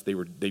house unless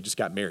they just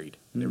got married.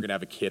 They were going to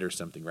have a kid or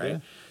something, right? Yeah.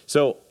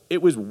 So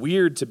it was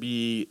weird to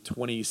be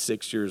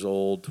 26 years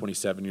old,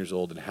 27 years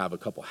old, and have a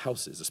couple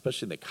houses,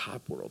 especially in the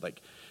cop world.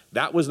 Like,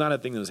 that was not a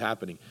thing that was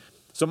happening.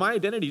 So my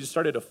identity just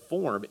started to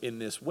form in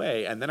this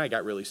way, and then I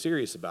got really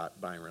serious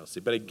about buying real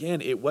estate. But again,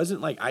 it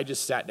wasn't like I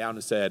just sat down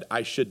and said,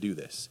 I should do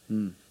this.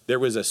 There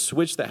was a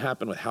switch that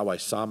happened with how I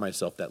saw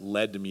myself that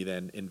led to me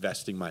then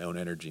investing my own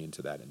energy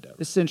into that endeavor.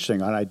 This is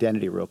interesting on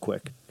identity real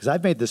quick, because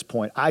I've made this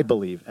point, I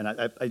believe,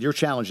 and you're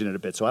challenging it a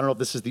bit, so I don't know if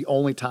this is the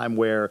only time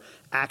where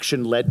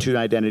action led to an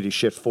identity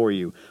shift for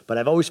you, but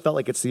I've always felt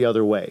like it's the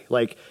other way.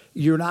 Like,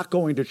 you're not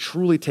going to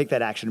truly take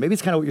that action. Maybe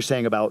it's kind of what you're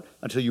saying about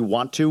until you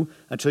want to,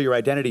 until your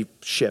identity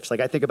shifts. Like,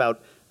 I think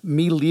about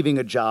me leaving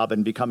a job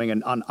and becoming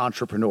an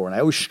entrepreneur. And I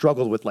always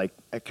struggled with like,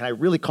 can I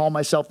really call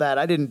myself that?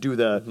 I didn't do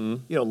the,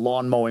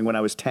 lawn mowing when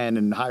I was 10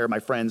 and hire my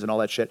friends and all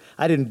that shit.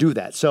 I didn't do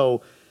that.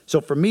 So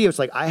for me, it's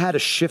like I had to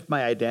shift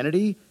my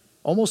identity,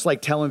 almost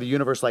like telling the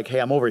universe like, hey,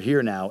 I'm over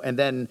here now. And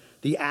then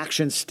the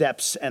action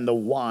steps and the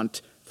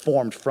want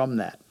formed from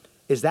that.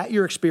 Is that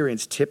your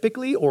experience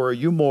typically, or are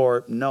you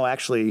more, no,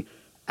 actually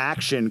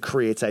action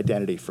creates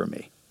identity for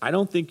me? I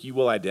don't think you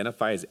will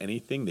identify as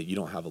anything that you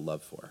don't have a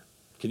love for.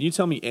 Can you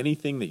tell me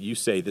anything that you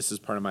say, this is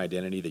part of my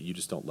identity, that you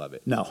just don't love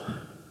it? No.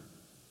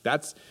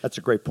 That's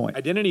a great point.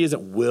 Identity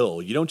isn't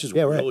will. You don't just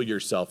will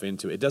yourself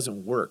into it. It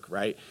doesn't work,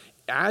 right?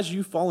 As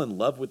you fall in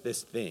love with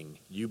this thing,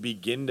 you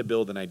begin to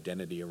build an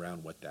identity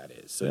around what that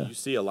is. So you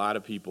see a lot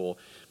of people,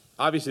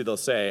 obviously they'll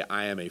say,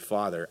 I am a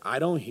father. I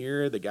don't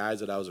hear the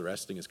guys that I was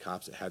arresting as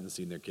cops that hadn't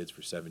seen their kids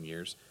for 7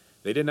 years.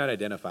 They did not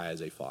identify as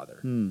a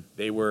father.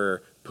 They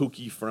were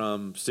Pookie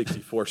from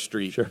 64th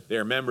Street. Sure.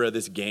 They're a member of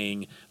this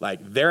gang. Like,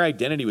 their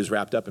identity was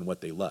wrapped up in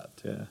what they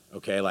loved. Yeah.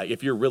 Okay? Like,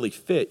 if you're really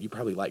fit, you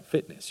probably like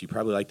fitness. You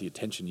probably like the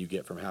attention you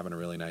get from having a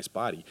really nice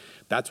body.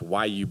 That's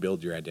why you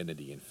build your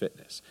identity in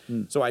fitness.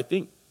 So I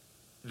think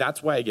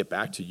that's why I get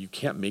back to, you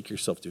can't make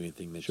yourself do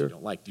anything that you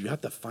don't like. You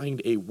have to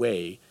find a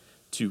way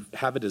to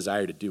have a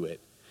desire to do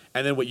it.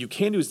 And then what you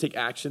can do is take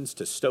actions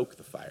to stoke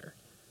the fire.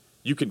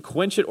 You can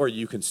quench it or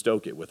you can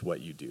stoke it with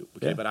what you do.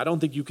 Okay, yeah. But I don't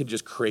think you can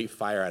just create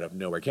fire out of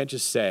nowhere. You can't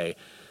just say,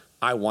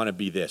 I want to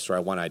be this or I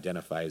want to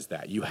identify as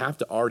that. You have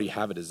to already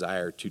have a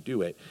desire to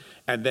do it.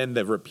 And then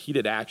the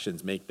repeated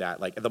actions make that,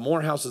 like, the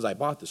more houses I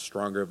bought, the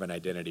stronger of an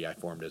identity I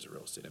formed as a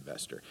real estate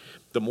investor.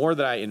 The more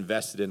that I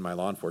invested in my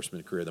law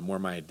enforcement career, the more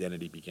my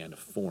identity began to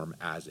form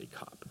as a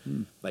cop.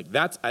 Like,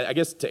 that's, I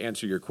guess, to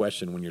answer your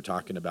question when you're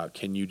talking about,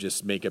 can you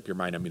just make up your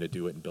mind, I'm going to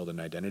do it and build an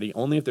identity?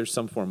 Only if there's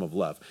some form of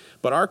love.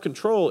 But our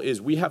control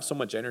is we have so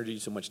much energy,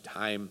 so much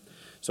time,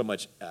 so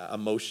much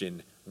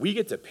emotion. We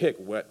get to pick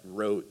what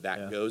road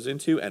that goes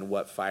into and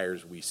what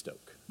fires we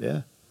stoke.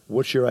 Yeah.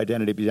 What's your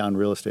identity beyond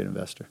real estate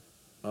investor?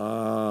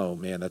 Oh,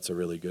 man, that's a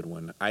really good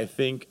one. I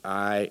think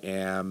I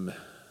am,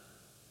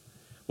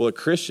 well, a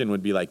Christian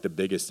would be like the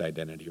biggest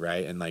identity,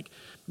 right? And like,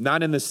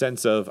 not in the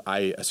sense of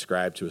I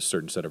ascribe to a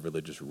certain set of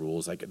religious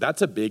rules. Like,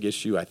 that's a big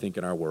issue, I think,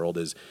 in our world,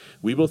 is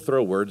we will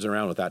throw words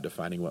around without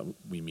defining what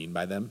we mean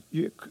by them.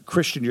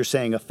 Christian, you're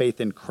saying a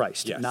faith in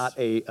Christ, yes. Not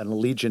an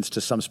allegiance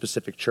to some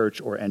specific church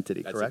or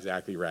entity, that's correct? That's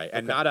exactly right.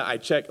 And I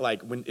check,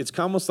 like, when it's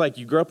almost like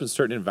you grow up in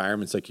certain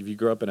environments, like if you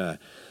grow up in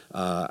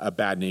a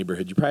bad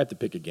neighborhood, you probably have to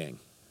pick a gang.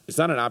 It's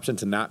not an option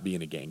to not be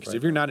in a gang, because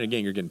if you're not in a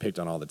gang, you're getting picked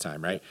on all the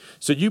time, right?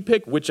 So you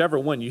pick whichever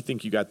one you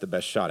think you got the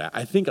best shot at.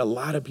 I think a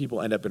lot of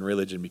people end up in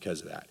religion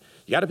because of that.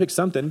 You got to pick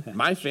something.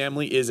 My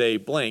family is a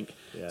blank,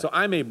 so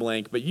I'm a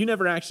blank, but you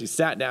never actually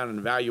sat down and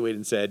evaluated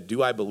and said,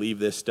 do I believe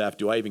this stuff?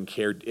 Do I even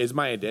care? Is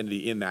my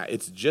identity in that?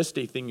 It's just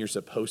a thing you're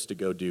supposed to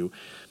go do,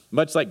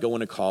 much like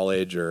going to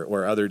college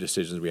or other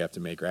decisions we have to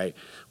make, right?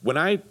 When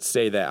I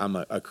say that I'm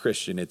a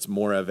Christian, it's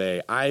more of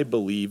I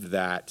believe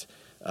that,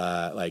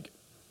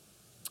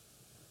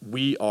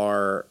 we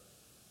are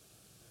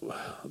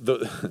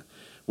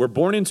we're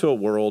born into a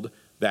world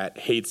that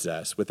hates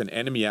us, with an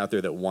enemy out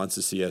there that wants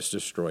to see us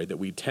destroyed, that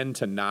we tend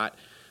to not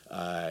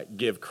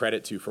give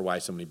credit to for why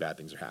so many bad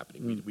things are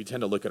happening. We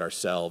tend to look at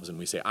ourselves and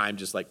we say, I'm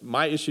just like,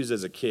 my issues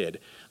as a kid,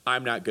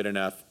 I'm not good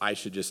enough, I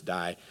should just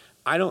die.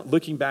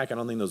 Looking back, I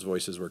don't think those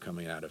voices were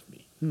coming out of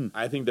me.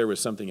 I think there was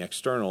something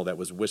external that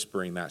was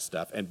whispering that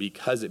stuff. And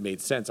because it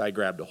made sense, I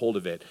grabbed a hold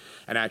of it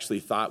and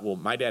actually thought, well,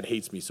 my dad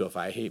hates me, so if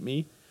I hate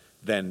me,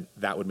 then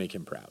that would make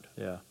him proud.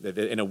 Yeah.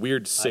 In a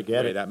weird, sick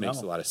way, that makes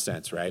a lot of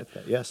sense, right?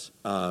 Yes.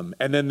 And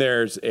then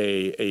there's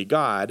a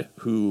God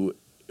who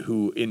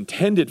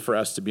intended for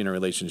us to be in a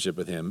relationship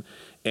with him,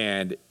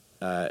 and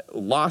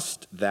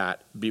lost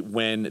that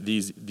when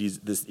this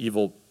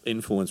evil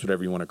influence,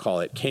 whatever you want to call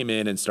it, came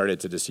in and started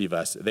to deceive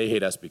us. They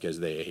hate us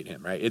because they hate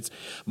him, right? It's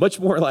much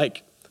more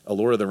like a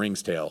Lord of the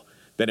Rings tale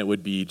than it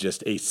would be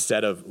just a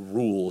set of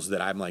rules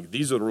that I'm like,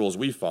 these are the rules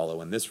we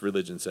follow, and this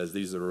religion says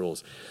these are the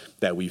rules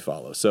that we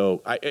follow.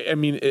 So, I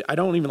mean, I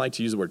don't even like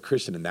to use the word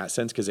Christian in that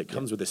sense, because it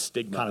comes with a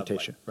stigma.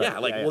 Connotation.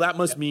 Well, that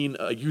must mean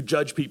you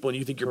judge people and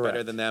you think you're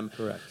better than them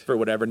for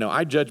whatever. No,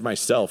 I judge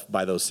myself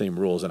by those same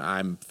rules, and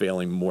I'm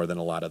failing more than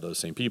a lot of those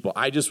same people.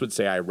 I just would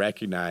say I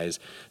recognize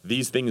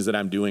these things that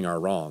I'm doing are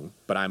wrong,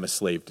 but I'm a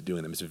slave to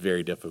doing them. It's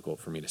very difficult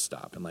for me to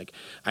stop. And like,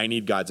 I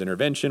need God's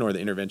intervention, or the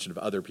intervention of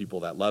other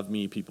people that love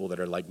me, people that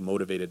are like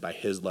motivated by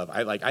his love.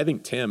 I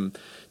think Tim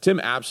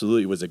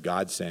absolutely was a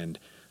godsend.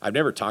 I've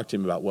never talked to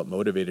him about what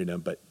motivated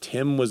him, but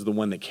Tim was the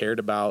one that cared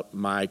about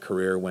my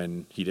career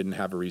when he didn't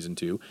have a reason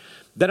to.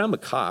 Then I'm a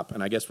cop,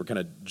 and I guess we're kind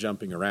of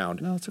jumping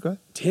around. No, it's okay.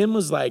 Tim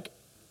was like,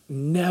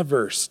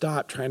 never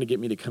stopped trying to get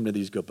me to come to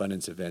these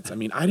GoBundance events. I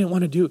mean, I didn't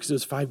want to do it because it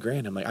was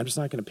 $5,000. I'm like, I'm just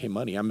not going to pay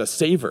money. I'm a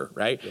saver,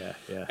 right?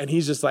 Yeah. And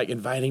he's just like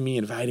inviting me.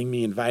 And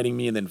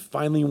then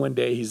finally one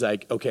day he's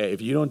like, okay,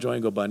 if you don't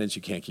join GoBundance,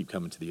 you can't keep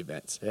coming to the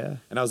events. Yeah.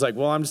 And I was like,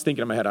 well, I'm just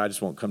thinking in my head, I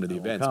just won't come to the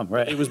events.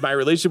 Right. It was my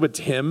relationship with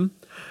Tim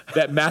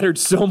that mattered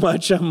so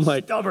much. I'm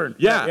like, stubborn.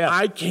 Yeah.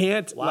 I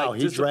can't. Wow,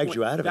 he dragged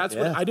you out of it. That's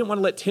what I didn't want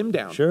to let Tim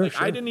down. Sure.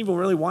 I didn't even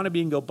really want to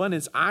be in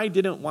GoBundance. I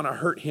didn't want to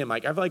hurt him.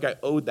 Like, I felt like I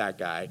owed that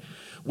guy,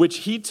 which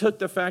he took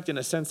the fact in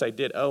a sense I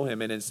did owe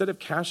him. And instead of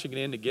cashing it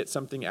in to get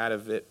something out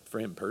of it for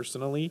him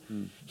personally,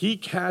 he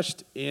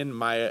cashed in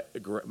my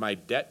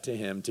debt to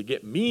him to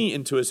get me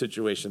into a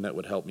situation that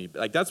would help me.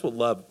 Like, that's what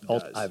love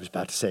does. I was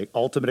about to say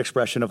ultimate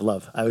expression of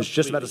love. I was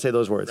just about to say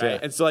those words. Right? Yeah.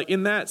 And so, like,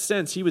 in that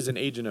sense, he was an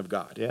agent of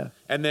God. Yeah.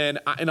 And then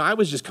I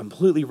was just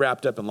completely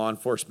wrapped up in law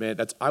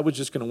enforcement. I was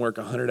just going to work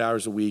 100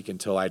 hours a week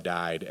until I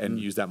died and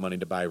use that money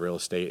to buy real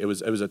estate. It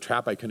was a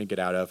trap I couldn't get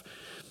out of.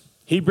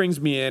 He brings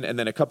me in, and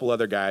then a couple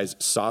other guys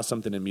saw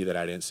something in me that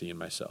I didn't see in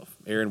myself.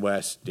 Aaron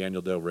West,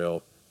 Daniel Del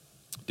Real,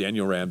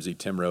 Daniel Ramsey,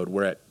 Tim Rode.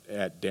 We're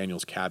at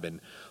Daniel's cabin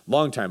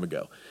long time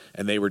ago.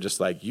 And they were just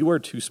like, you are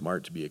too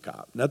smart to be a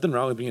cop. Nothing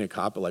wrong with being a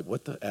cop, but like,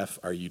 what the F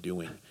are you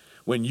doing?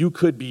 When you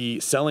could be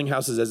selling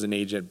houses as an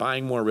agent,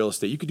 buying more real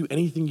estate, you could do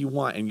anything you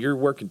want, and you're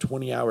working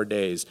 20-hour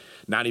days,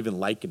 not even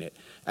liking it.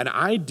 And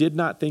I did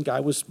not think I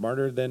was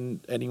smarter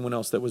than anyone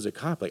else that was a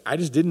cop. Like, I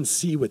just didn't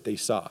see what they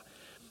saw.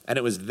 And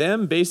it was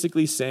them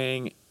basically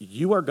saying,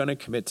 you are going to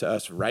commit to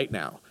us right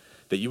now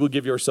that you will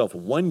give yourself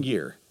 1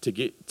 year to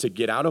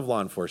get out of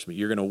law enforcement.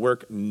 You're going to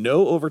work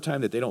no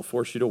overtime that they don't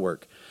force you to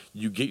work.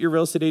 You get your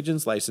real estate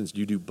agent's license.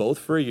 You do both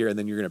for a year, and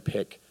then you're going to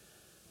pick,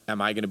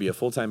 am I going to be a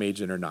full-time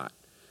agent or not?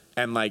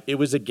 And like, it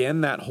was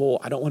again that whole,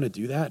 I don't want to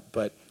do that,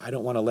 but I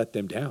don't want to let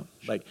them down.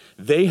 Like,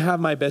 they have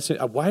my best.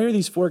 Why are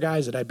these 4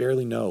 guys that I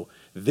barely know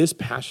this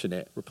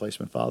passionate?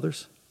 Replacement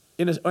fathers?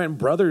 And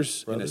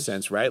brothers in a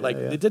sense, right? Like,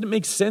 it didn't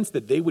make sense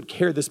that they would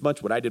care this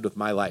much what I did with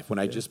my life when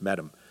I just met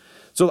them.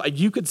 So like,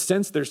 you could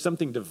sense there's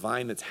something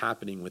divine that's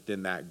happening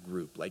within that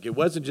group. Like, it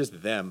wasn't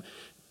just them.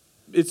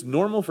 It's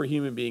normal for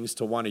human beings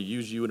to want to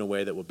use you in a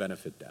way that will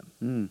benefit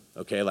them.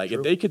 Okay, like,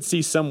 if they could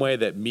see some way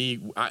that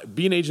be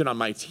an agent on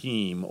my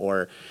team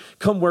or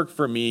come work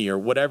for me or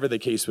whatever the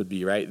case would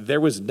be, right? There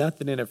was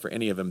nothing in it for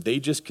any of them. They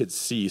just could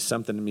see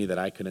something in me that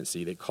I couldn't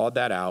see. They called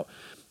that out.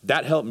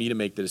 That helped me to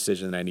make the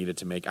decision that I needed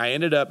to make. I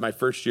ended up, my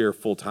first year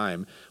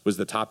full-time was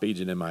the top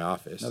agent in my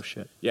office. No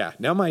shit. Yeah.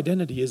 Now my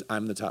identity is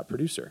I'm the top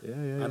producer.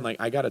 Yeah. I'm like,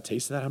 I got a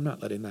taste of that. I'm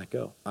not letting that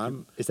go.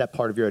 Is that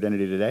part of your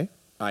identity today?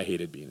 I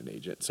hated being an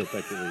agent. So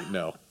technically,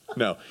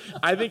 no.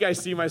 I think I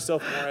see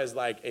myself more as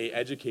like a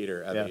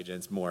educator of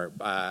agents more.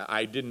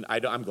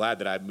 I'm glad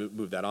that I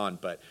moved that on.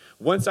 But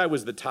once I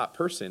was the top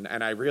person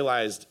and I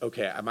realized,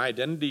 okay, my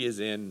identity is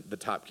in the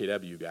top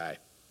KW guy,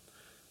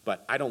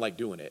 but I don't like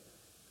doing it.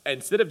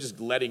 Instead of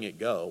just letting it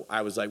go,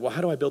 I was like, well,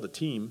 how do I build a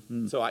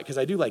team? So because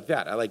I do like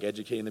that. I like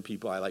educating the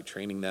people. I like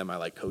training them. I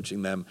like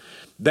coaching them.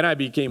 Then I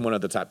became one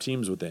of the top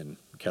teams within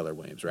Keller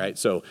Williams, right?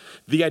 So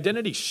the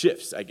identity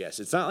shifts, I guess.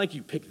 It's not like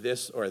you pick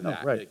this or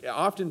that. Right. Like,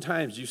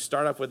 oftentimes you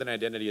start off with an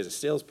identity as a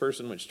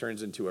salesperson, which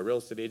turns into a real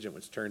estate agent,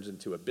 which turns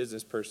into a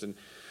business person,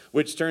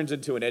 which turns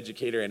into an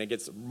educator, and it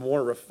gets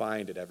more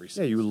refined at every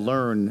stage. Yeah, you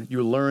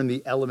learn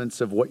the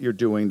elements of what you're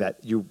doing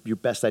that you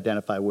best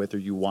identify with or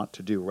you want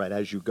to do, right,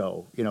 as you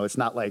go. You know, it's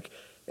not like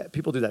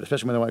people do that,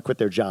 especially when they want to quit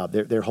their job.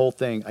 Their whole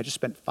thing, I just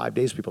spent 5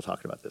 days with people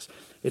talking about this.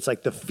 It's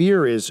like the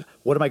fear is,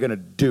 what am I going to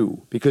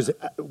do? Because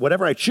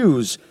whatever I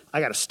choose,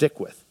 I got to stick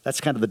with. That's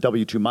kind of the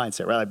W-2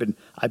 mindset, right?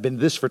 I've been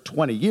this for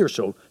 20 years,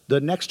 so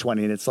the next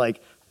 20, and it's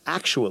like,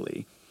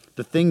 actually,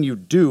 the thing you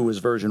do is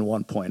version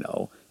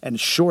 1.0. And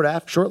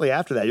shortly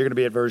after that, you're going to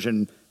be at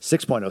version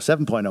 6.0,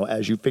 7.0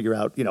 as you figure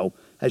out,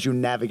 as you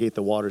navigate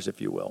the waters, if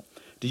you will.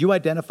 Do you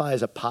identify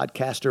as a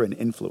podcaster and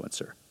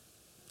influencer?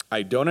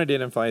 I don't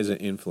identify as an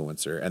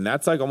influencer, and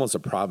that's like almost a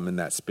problem in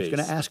that space. I was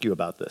going to ask you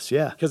about this,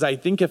 yeah. Because I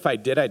think if I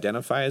did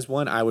identify as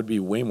one, I would be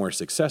way more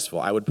successful.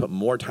 I would put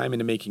more time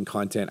into making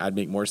content. I'd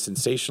make more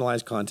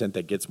sensationalized content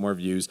that gets more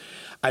views.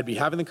 I'd be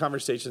having the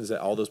conversations that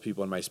all those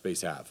people in my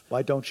space have.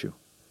 Why don't you?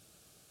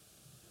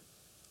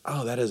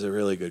 Oh, that is a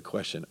really good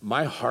question.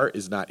 My heart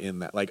is not in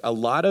that. Like, a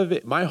lot of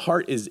it, my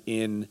heart is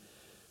in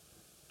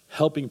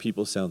helping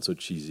people sound so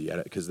cheesy at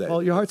it.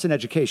 Well, your heart's in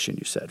education,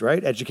 you said,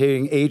 right?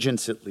 Educating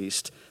agents at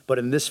least. But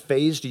in this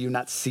phase, do you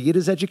not see it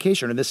as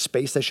education? Or in this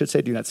space, I should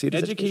say, do you not see it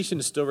as education? Education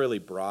is still really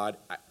broad.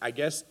 I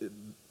guess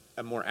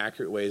a more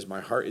accurate way is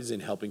my heart is in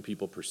helping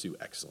people pursue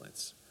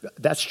excellence.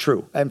 That's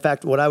true. In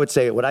fact, what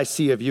I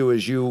see of you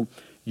is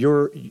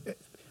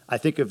I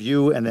think of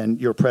you and then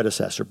your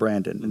predecessor,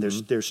 Brandon,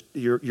 and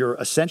you're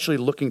essentially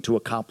looking to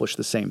accomplish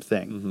the same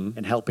thing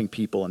and helping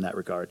people in that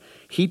regard.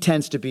 He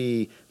tends to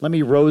be, let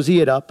me rosy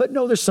it up, but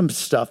no, there's some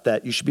stuff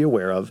that you should be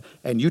aware of,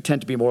 and you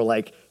tend to be more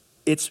like,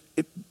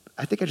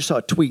 I think I just saw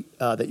a tweet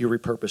that you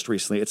repurposed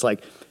recently. It's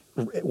like,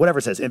 whatever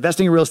it says,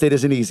 investing in real estate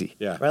isn't easy,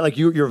 right? Like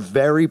you're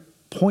very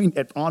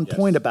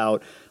point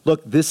about,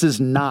 look, this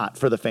is not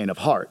for the faint of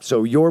heart.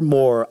 So you're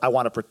more, I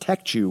want to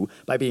protect you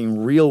by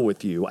being real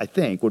with you, I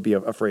think would be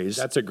a phrase.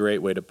 That's a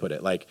great way to put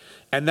it. Like,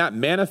 and that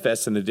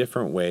manifests in the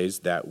different ways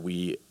that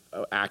we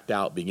act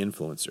out being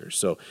influencers.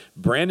 So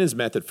Brandon's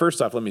method,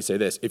 first off, let me say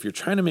this. If you're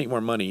trying to make more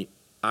money,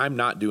 I'm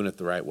not doing it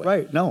the right way.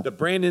 Right, no. The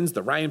Brandons,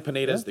 the Ryan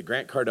Pinedas, the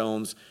Grant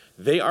Cardones,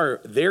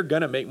 they're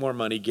going to make more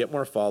money, get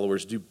more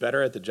followers, do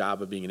better at the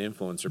job of being an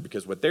influencer,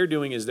 because what they're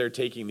doing is they're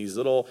taking these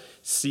little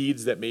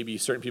seeds that maybe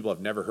certain people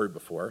have never heard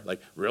before, like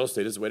real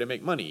estate is the way to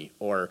make money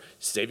or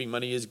saving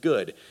money is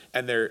good.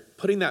 And they're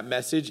putting that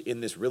message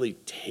in this really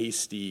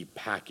tasty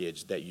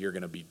package that you're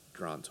going to be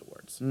drawn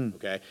towards.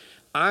 Okay.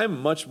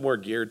 I'm much more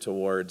geared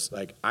towards,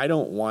 like,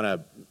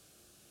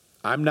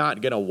 I'm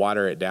not going to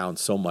water it down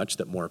so much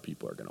that more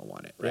people are going to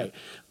want it, right? Yeah.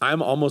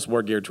 I'm almost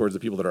more geared towards the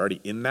people that are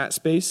already in that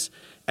space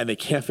and they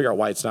can't figure out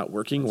why it's not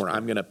working, where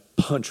I'm going to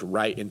punch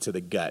right into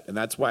the gut. And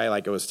that's why,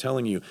 like I was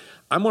telling you,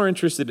 I'm more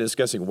interested in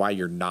discussing why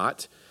you're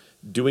not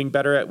doing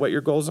better at what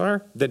your goals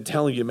are than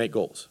telling you to make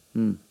goals.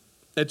 And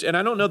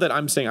I don't know that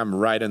I'm saying I'm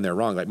right and they're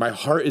wrong. Like, my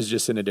heart is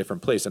just in a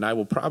different place. And I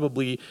will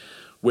probably,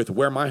 with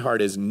where my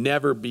heart is,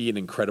 never be an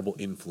incredible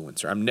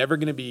influencer. I'm never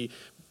going to be,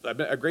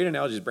 a great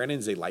analogy is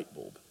Brandon's a light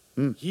bulb.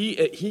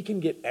 He can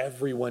get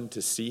everyone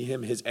to see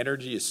him. His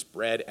energy is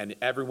spread, and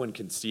everyone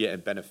can see it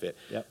and benefit.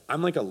 Yep.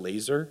 I'm like a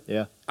laser.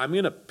 Yeah. I'm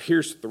going to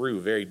pierce through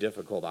very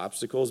difficult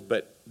obstacles,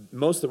 but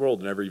most of the world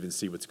will never even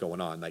see what's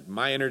going on. Like,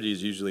 my energy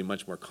is usually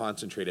much more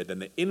concentrated than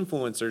the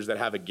influencers that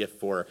have a gift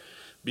for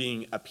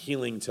being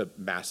appealing to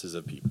masses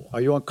of people.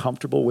 Are you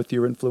uncomfortable with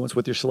your influence,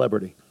 with your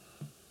celebrity?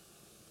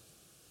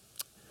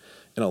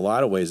 In a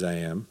lot of ways, I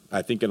am.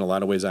 I think in a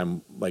lot of ways,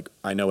 I'm like,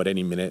 I know at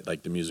any minute,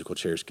 like, the musical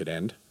chairs could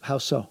end. How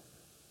so?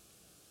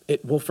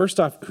 Well, first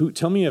off,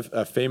 tell me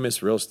a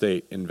famous real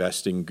estate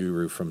investing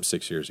guru from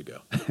 6 years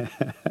ago.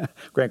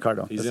 Grant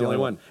Cardone. He's the only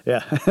one.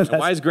 Yeah.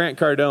 Why is Grant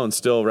Cardone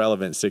still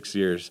relevant 6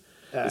 years?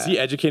 Is he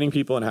educating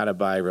people on how to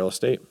buy real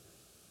estate?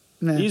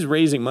 Nah. He's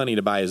raising money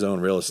to buy his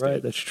own real estate.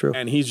 Right, that's true.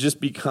 And he's just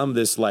become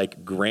this,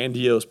 like,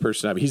 grandiose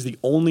personality. He's the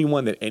only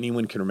one that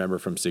anyone can remember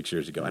from 6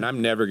 years ago. And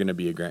I'm never going to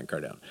be a Grant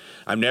Cardone.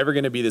 I'm never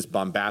going to be this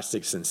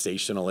bombastic,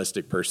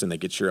 sensationalistic person that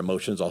gets your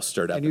emotions all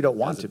stirred up. And you don't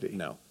want to be.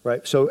 No.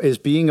 Right. So is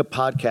being a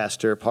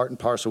podcaster part and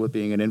parcel with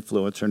being an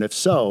influencer? And if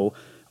so,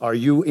 are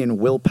you in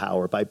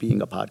willpower by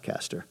being a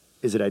podcaster?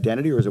 Is it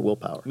identity or is it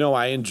willpower? No,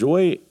 I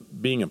enjoy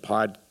being a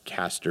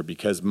podcaster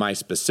because my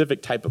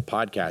specific type of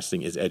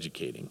podcasting is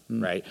educating,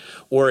 right?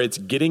 Or it's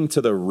getting to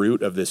the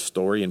root of this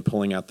story and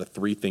pulling out the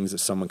 3 things that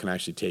someone can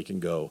actually take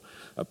and go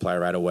apply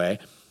right away.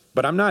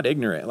 But I'm not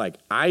ignorant. Like,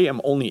 I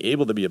am only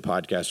able to be a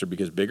podcaster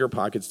because Bigger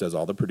Pockets does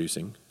all the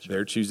producing. Sure.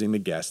 They're choosing the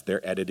guests. They're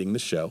editing the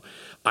show.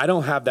 I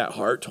don't have that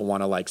heart to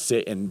want to, like,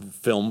 sit and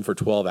film for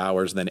 12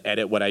 hours and then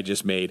edit what I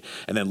just made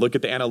and then look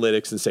at the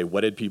analytics and say,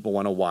 what did people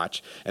want to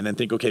watch? And then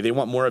think, okay, they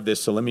want more of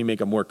this, so let me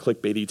make a more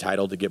clickbaity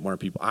title to get more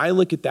people. I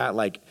look at that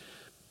like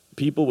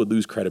people would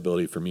lose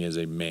credibility for me as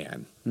a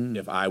man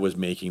if I was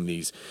making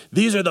these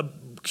are the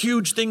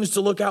huge things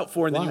to look out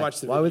for, and then you watch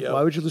the video.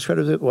 Why would you lose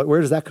credibility? Where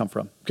does that come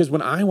from? Because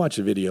when I watch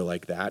a video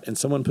like that and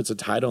someone puts a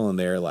title in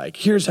there like,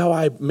 here's how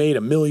I made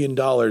 $1 million,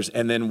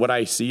 and then what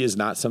I see is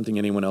not something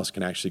anyone else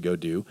can actually go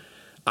do,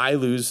 I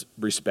lose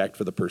respect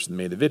for the person that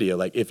made the video.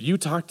 Like, if you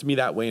talk to me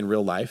that way in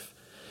real life,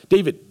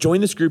 David,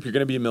 join this group. You're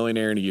going to be a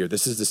millionaire in a year.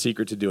 This is the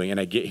secret to doing it. And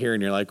I get here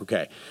and you're like,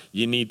 okay,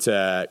 you need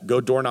to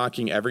go door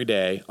knocking every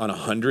day on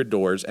 100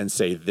 doors and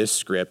say this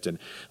script. And,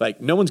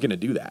 like, no one's going to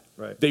do that.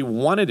 Right. They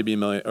wanted to be a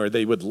millionaire, or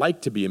they would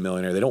like to be a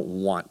millionaire. They don't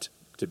want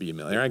to be a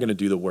millionaire. They're not going to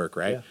do the work,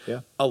 right?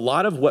 Yeah. A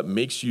lot of what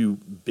makes you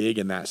big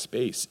in that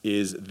space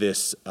is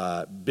this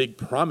big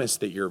promise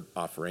that you're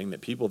offering that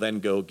people then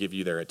go give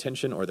you their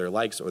attention or their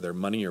likes or their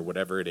money or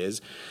whatever it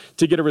is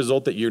to get a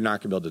result that you're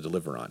not going to be able to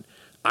deliver on.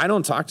 I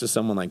don't talk to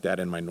someone like that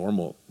in my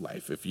normal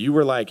life. If you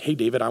were like, hey,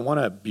 David, I want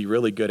to be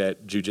really good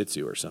at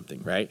jujitsu or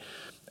something, right?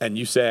 And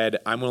you said,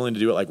 I'm willing to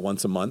do it like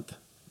once a month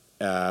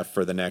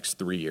for the next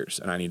 3 years,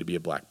 and I need to be a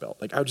black belt.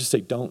 Like, I would just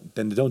say, don't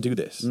do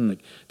this.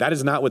 Like, that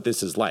is not what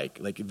this is like.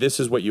 Like, this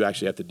is what you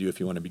actually have to do if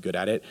you want to be good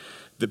at it.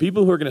 The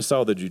people who are going to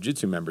sell the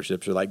jujitsu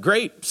memberships are like,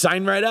 great,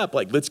 sign right up.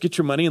 Like, let's get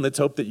your money, and let's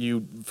hope that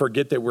you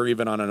forget that we're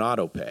even on an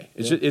auto pay.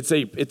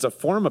 It's a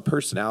form of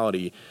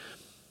personality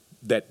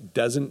that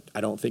doesn't,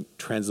 I don't think,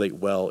 translate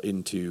well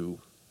into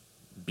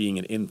being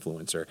an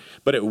influencer,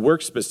 but it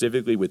works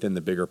specifically within the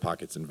Bigger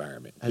Pockets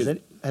environment. Has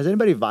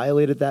anybody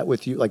violated that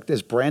with you? Like,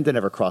 has Brandon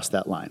ever crossed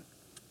that line?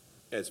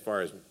 As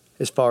far as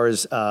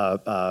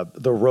the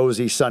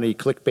rosy, sunny,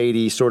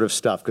 clickbaity sort of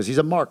stuff, because he's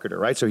a marketer,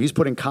 right? So he's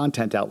putting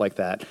content out like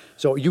that.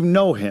 So you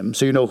know him,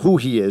 so you know who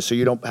he is, so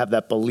you don't have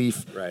that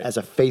belief as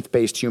a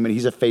faith-based human.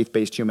 He's a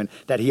faith-based human,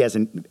 that he has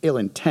an ill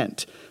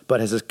intent.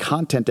 But has his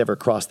content ever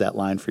crossed that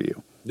line for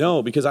you?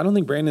 No, because I don't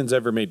think Brandon's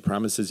ever made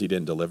promises he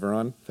didn't deliver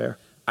on. Fair.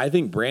 I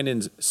think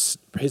Brandon's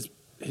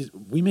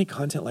we make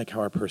content like how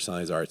our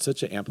personalities are. It's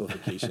such an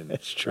amplification.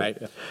 That's true. Right?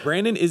 Yeah.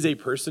 Brandon is a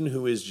person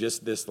who is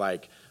just this,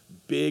 like,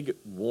 big,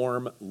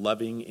 warm,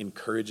 loving,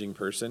 encouraging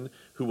person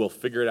who will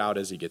figure it out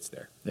as he gets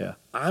there. Yeah.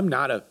 I'm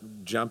not a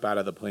jump out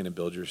of the plane and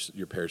build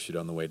your parachute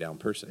on the way down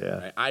person. Yeah.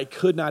 Right? I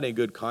could not in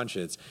good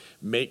conscience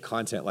make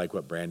content like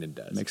what Brandon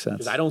does. Makes sense.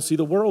 Because I don't see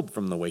the world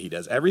from the way he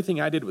does. Everything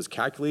I did was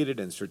calculated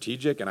and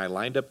strategic, and I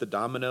lined up the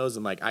dominoes,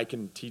 and like I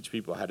can teach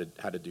people how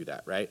to do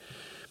that, right?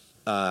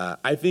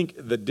 I think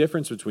the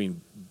difference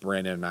between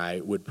Brandon and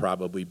I would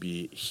probably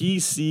be he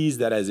sees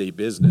that as a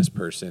business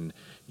person,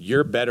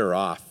 you're better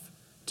off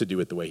to do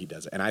it the way he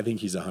does it. And I think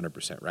he's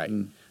 100% right.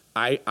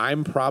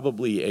 I'm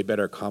probably a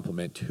better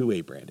complement to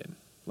a Brandon.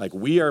 Like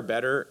we are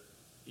better.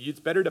 It's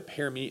better to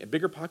pair me.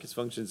 Bigger Pockets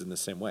functions in the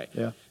same way.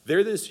 Yeah.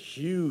 They're this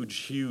huge,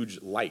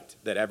 huge light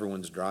that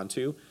everyone's drawn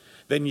to.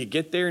 Then you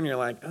get there and you're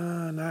like,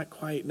 not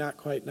quite.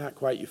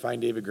 You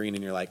find David Green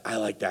and you're like, I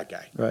like that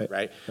guy.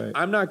 Right.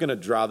 I'm not going to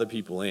draw the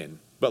people in.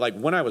 But like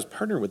when I was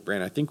partnered with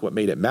Brandon, I think what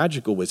made it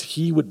magical was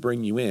he would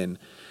bring you in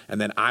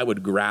and then I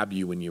would grab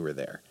you when you were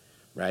there.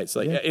 Right.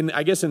 So, like, and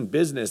I guess in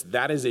business,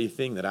 that is a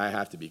thing that I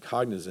have to be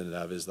cognizant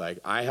of is like,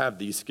 I have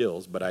these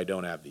skills, but I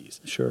don't have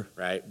these. Sure.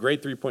 Right.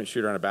 Great 3-point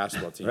shooter on a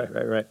basketball team. Right.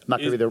 I'm not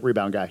going to be the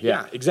rebound guy.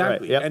 Yeah,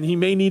 exactly. Right. Yep. And he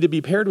may need to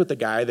be paired with a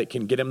guy that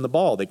can get him the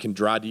ball, that can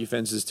draw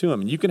defenses to him.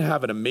 And you can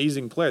have an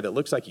amazing player that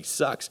looks like he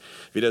sucks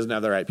if he doesn't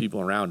have the right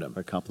people around him.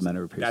 Or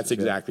complementary pieces. That's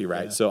exactly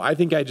right. Yeah. So I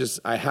think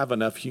I have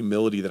enough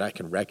humility that I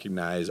can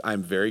recognize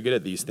I'm very good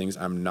at these things.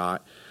 I'm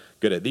not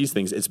good at these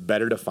things. It's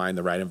better to find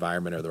the right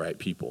environment or the right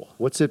people.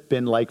 What's it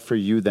been like for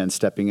you then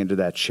stepping into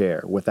that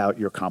chair without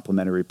your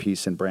complementary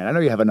piece and Brand? I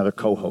know you have another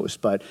co-host,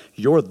 but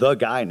you're the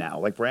guy now.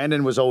 Like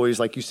Brandon was always,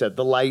 like you said,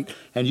 the light,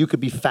 and you could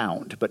be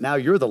found. But now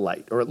you're the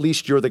light, or at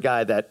least you're the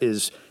guy that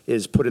is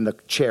put in the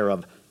chair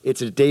of,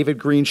 it's a David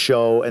Green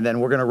show, and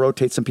then we're going to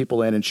rotate some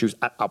people in and choose.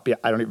 I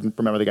don't even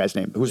remember the guy's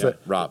name. Who's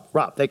Rob.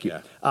 Rob, thank you.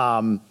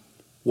 Yeah.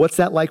 What's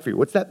that like for you?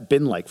 What's that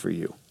been like for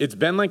you? It's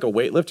been like a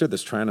weightlifter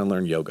that's trying to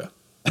learn yoga.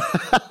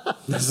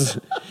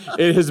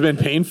 It has been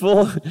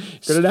painful,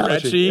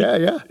 stretchy,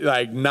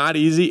 like not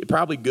easy,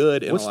 probably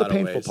good in a lot of ways. What's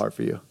the painful part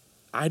for you?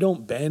 I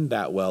don't bend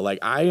that well. Like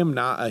I am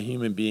not a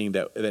human being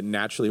that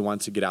naturally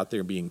wants to get out there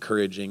and be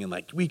encouraging and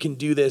like, we can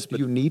do this. But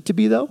you need to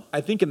be though?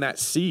 I think in that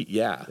seat,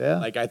 yeah.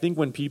 Like I think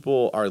when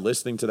people are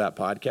listening to that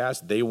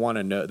podcast, they want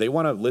to know, they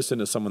want to listen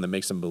to someone that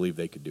makes them believe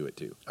they could do it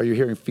too. Are you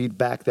hearing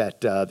feedback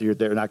that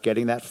they're not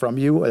getting that from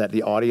you, or that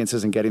the audience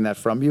isn't getting that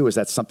from you? Is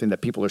that something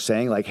that people are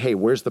saying like, hey,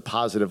 where's the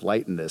positive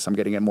light in this? I'm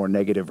getting it more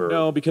negative. Or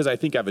no, because I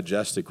think I've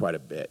adjusted quite a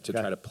bit to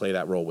try to play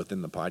that role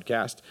within the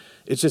podcast.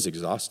 It's just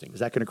exhausting. Is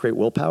that going to create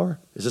willpower?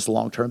 Is this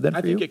long term then for you?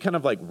 I think it kind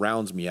of like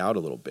rounds me out a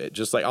little bit.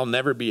 Just like I'll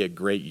never be a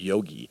great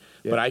yogi,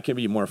 but I can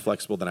be more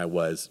flexible than I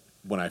was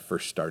when I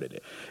first started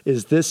it.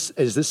 Is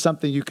this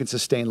something you can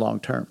sustain long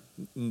term?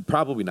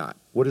 Probably not.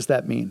 What does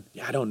that mean?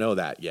 Yeah, I don't know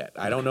that yet.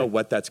 I don't know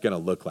what that's going to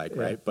look like,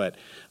 right? But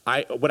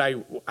I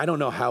don't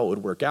know how it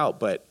would work out,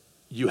 but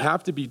you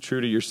have to be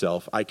true to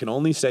yourself. I can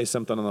only say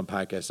something on the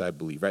podcast I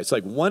believe, right? It's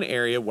like one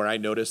area where I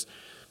noticed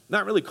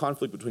not really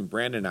conflict between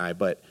Brandon and I,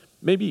 but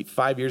maybe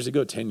 5 years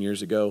ago, 10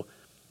 years ago,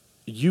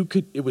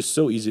 it was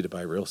so easy to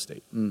buy real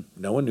estate.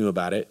 No one knew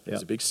about it. It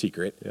was a big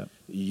secret.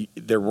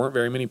 There weren't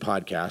very many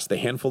podcasts. The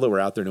handful that were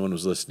out there, no one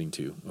was listening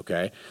to.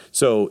 Okay.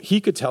 So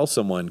he could tell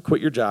someone, quit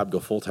your job, go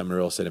full-time in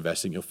real estate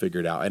investing, you'll figure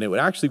it out. And it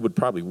would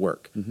probably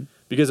work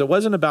because it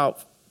wasn't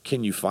about,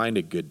 can you find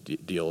a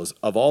good deal?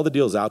 Of all the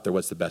deals out there,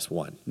 what's the best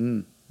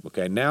one?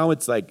 Okay. Now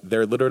it's like,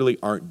 there literally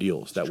aren't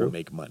deals that will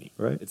make money.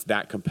 Right. It's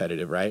that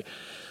competitive, right?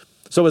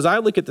 So as I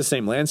look at the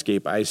same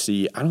landscape, I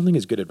don't think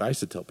it's good advice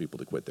to tell people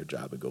to quit their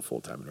job and go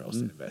full-time in real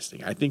estate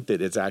investing. I think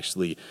that it's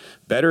actually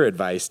better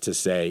advice to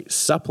say,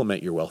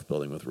 supplement your wealth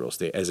building with real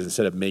estate as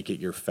instead of make it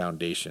your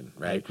foundation,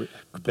 right?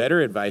 Better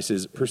advice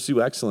is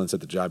pursue excellence at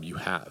the job you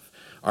have.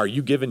 Are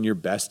you giving your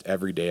best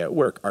every day at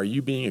work? Are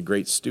you being a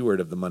great steward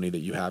of the money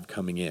that you have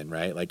coming in,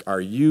 right? Like, are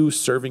you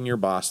serving your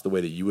boss the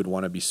way that you would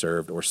want to be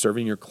served, or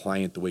serving your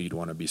client the way you'd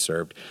want to be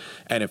served?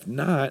 And if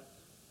not,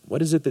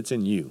 what is it that's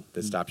in you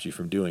that stops you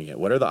from doing it?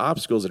 What are the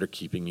obstacles that are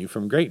keeping you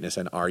from greatness?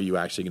 And are you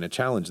actually going to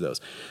challenge those?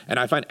 And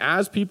I find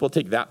as people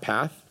take that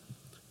path,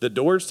 the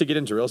doors to get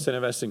into real estate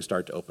investing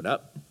start to open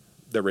up.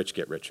 The rich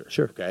get richer.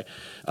 Sure. Okay.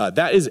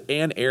 That is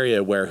an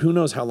area where who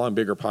knows how long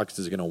Bigger Pockets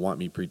is going to want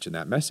me preaching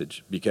that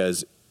message,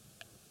 because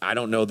I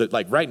don't know that,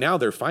 like right now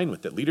they're fine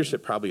with it.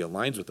 Leadership probably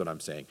aligns with what I'm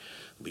saying.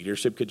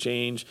 Leadership could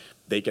change.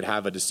 They could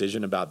have a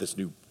decision about this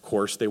new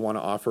course they want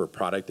to offer, or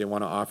product they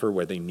want to offer,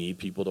 where they need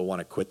people to want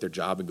to quit their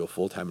job and go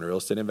full-time in real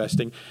estate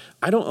investing.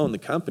 I don't own the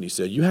company,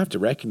 so you have to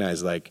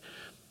recognize, like,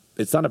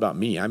 it's not about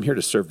me. I'm here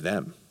to serve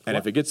them. And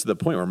if it gets to the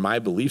point where my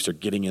beliefs are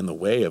getting in the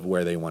way of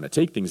where they want to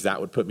take things, that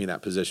would put me in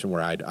that position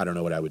where I don't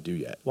know what I would do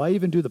yet. Why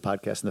even do the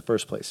podcast in the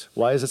first place?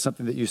 Why is it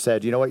something that you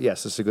said, you know what,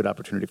 yes, this is a good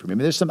opportunity for me? I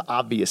mean, there's some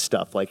obvious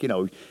stuff, like, you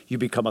know, you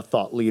become a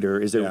thought leader.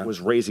 Was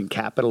raising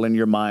capital in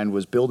your mind?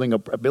 Was building a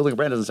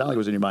brand? Doesn't sound like it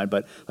was in your mind,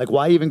 but like,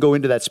 why even go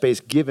into that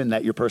space given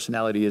that your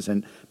personality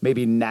isn't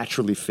maybe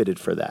naturally fitted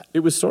for that?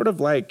 It was sort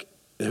of like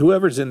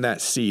whoever's in that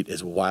seat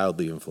is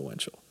wildly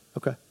influential.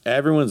 Okay.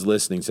 Everyone's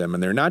listening to them,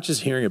 and they're not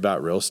just hearing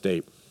about real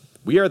estate.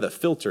 We are the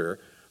filter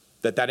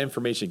that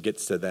information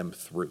gets to them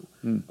through.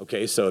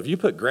 Okay, so if you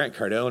put Grant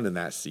Cardone in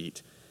that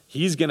seat,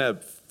 he's going to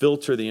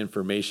filter the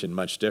information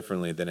much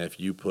differently than if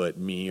you put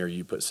me or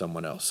you put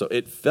someone else. So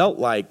it felt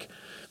like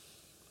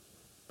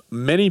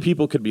many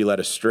people could be led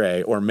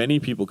astray, or many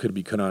people could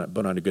be put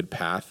on a good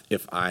path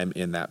if I'm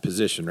in that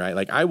position, right?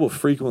 Like I will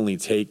frequently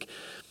take,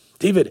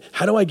 David,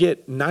 how do I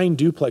get 9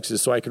 duplexes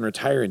so I can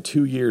retire in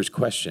 2 years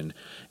question?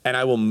 And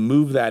I will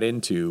move that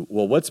into,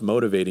 well, what's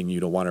motivating you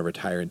to want to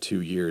retire in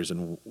 2 years?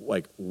 And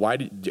like, why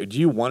do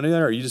you want it,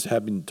 or are you just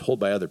have been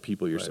told by other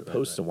people you're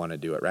supposed to want to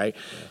do it, right?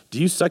 Yeah.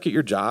 Do you suck at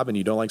your job and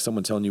you don't like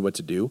someone telling you what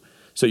to do?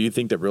 So you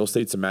think that real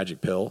estate's a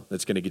magic pill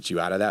that's going to get you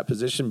out of that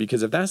position?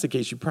 Because if that's the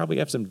case, you probably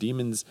have some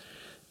demons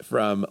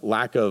from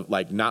lack of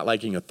like not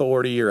liking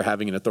authority or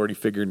having an authority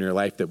figure in your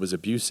life that was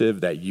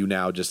abusive that you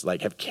now just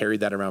like have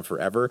carried that around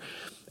forever.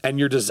 And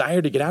your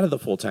desire to get out of the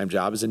full-time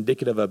job is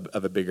indicative of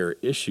a bigger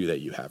issue that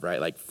you have, right?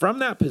 Like from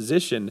that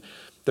position,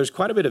 there's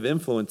quite a bit of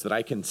influence that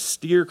I can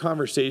steer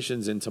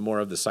conversations into more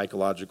of the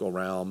psychological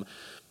realm,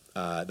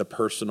 the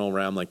personal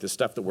realm, like the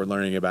stuff that we're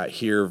learning about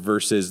here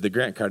versus the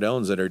Grant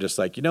Cardones that are just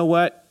like, you know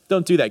what?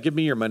 Don't do that. Give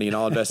me your money and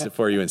I'll invest it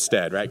for you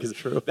instead, right?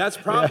 Because that's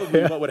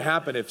probably what would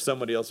happen if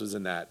somebody else was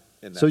in that.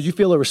 So you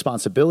feel a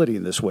responsibility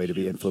in this way to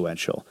be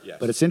influential. Yes.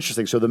 But it's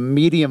interesting. So the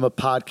medium of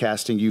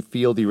podcasting, you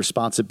feel the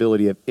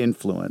responsibility of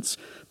influence.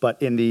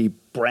 But in the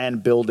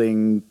brand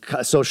building,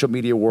 social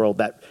media world,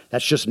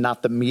 that's just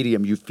not the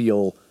medium you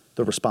feel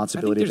the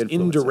responsibility of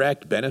influence. There's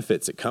indirect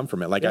benefits that come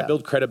from it. Like I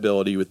build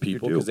credibility with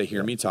people because they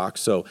hear me talk.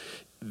 So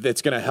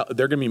that's going to help.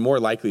 They're going to be more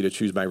likely to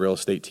choose my real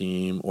estate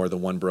team or the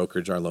one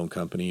brokerage, our loan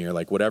company, or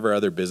like whatever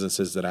other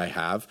businesses that I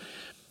have.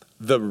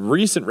 The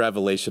recent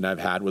revelation I've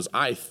had was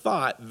I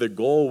thought the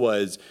goal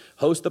was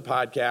host the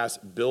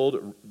podcast,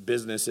 build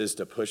businesses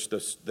to push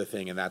the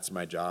thing, and that's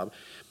my job.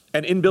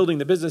 And in building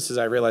the businesses,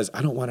 I realized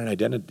I don't want an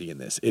identity in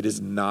this. It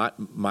is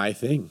not my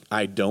thing.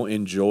 I don't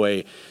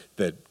enjoy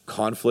the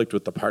conflict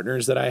with the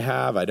partners that I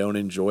have. I don't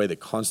enjoy the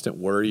constant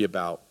worry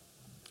about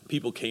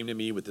people came to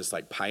me with this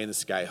like pie in the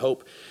sky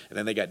hope, and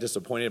then they got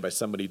disappointed by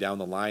somebody down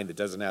the line that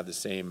doesn't have the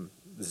same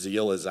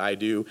zeal as I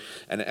do,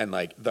 and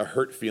like the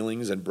hurt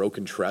feelings and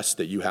broken trust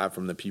that you have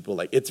from the people,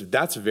 like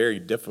that's very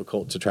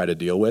difficult to try to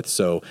deal with.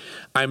 So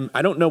I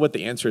don't know what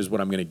the answer is, what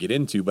I'm going to get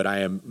into, but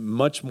I'm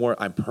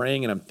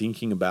praying and I'm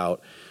thinking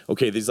about,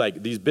 okay,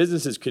 these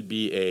businesses could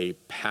be a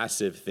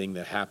passive thing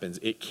that happens.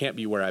 It can't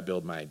be where I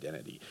build my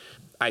identity.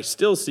 I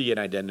still see an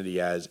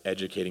identity as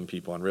educating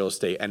people on real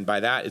estate, and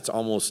by that it's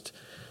almost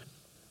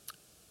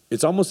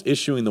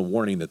issuing the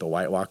warning that the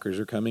White Walkers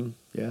are coming,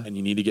 and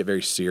you need to get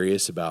very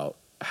serious about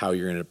how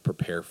you're going to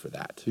prepare for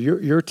that. So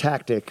your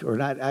tactic, or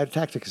not,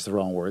 tactic is the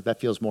wrong word.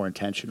 That feels more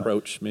intentional.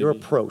 Approach, maybe. Your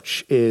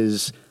approach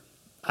is,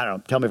 I don't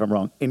know, tell me if I'm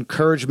wrong,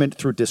 encouragement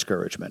through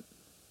discouragement.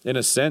 In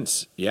a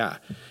sense, yeah.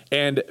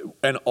 And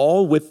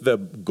all with the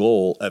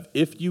goal of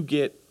if you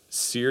get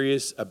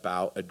serious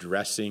about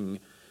addressing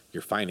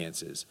your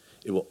finances,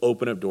 it will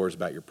open up doors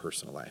about your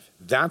personal life.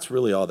 That's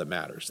really all that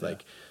matters. Yeah.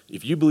 Like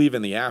if you believe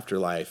in the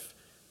afterlife,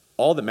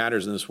 all that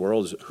matters in this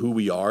world is who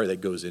we are that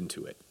goes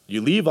into it. You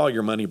leave all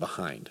your money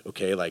behind,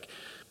 okay? Like,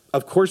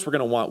 of course we're going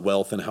to want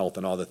wealth and health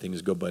and all the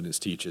things GoBundance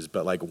teaches,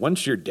 but like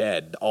once you're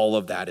dead, all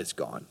of that is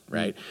gone,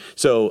 right?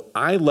 So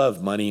I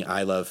love money.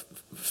 I love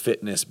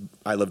fitness.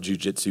 I love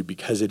jujitsu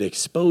because it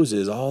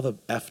exposes all the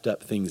effed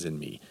up things in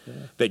me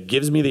that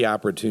gives me the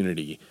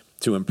opportunity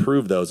to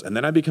improve those. And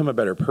then I become a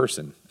better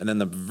person. And then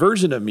the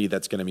version of me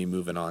that's going to be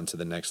moving on to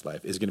the next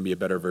life is going to be a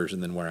better version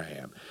than where I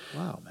am.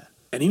 Wow, man.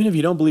 And even if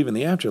you don't believe in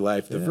the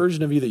afterlife, the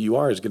version of you that you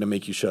are is going to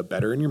make you show up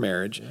better in your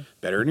marriage,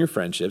 better in your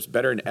friendships,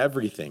 better in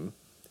everything.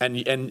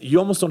 And you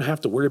almost don't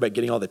have to worry about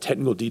getting all the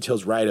technical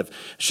details right of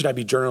should I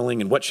be journaling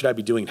and what should I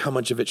be doing? How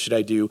much of it should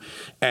I do?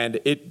 And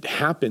it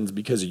happens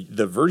because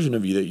the version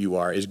of you that you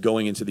are is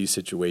going into these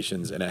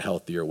situations in a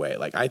healthier way.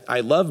 Like I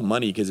love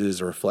money because it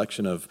is a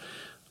reflection of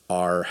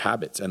our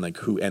habits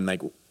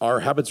and our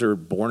habits are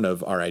born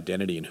of our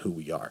identity and who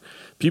we are.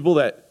 People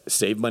that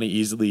save money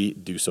easily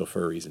do so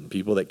for a reason.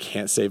 People that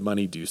can't save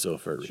money do so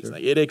for a reason. Sure.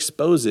 Like it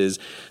exposes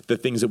the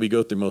things that we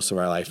go through most of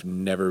our life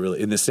never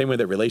really, in the same way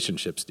that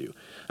relationships do.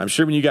 I'm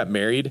sure when you got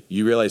married,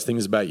 you realized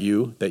things about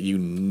you that you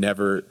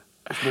never.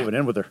 Just moving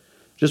in with her.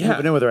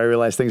 Moving in with her, I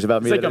realized things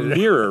about me. It's like a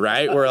mirror,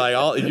 right? Where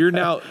like you're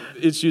now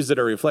issues that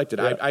are reflected.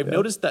 I've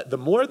noticed that the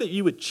more that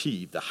you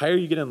achieve, the higher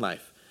you get in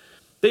life.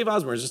 Dave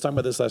Osborne was just talking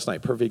about this last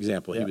night. Perfect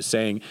example. He was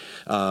saying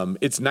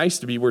it's nice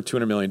to be worth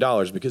 $200 million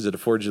because it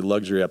affords you the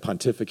luxury of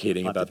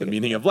pontificating about the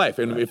meaning of life.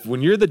 And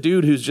when you're the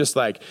dude who's just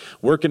like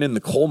working in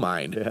the coal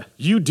mine,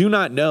 you do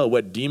not know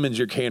what demons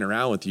you're carrying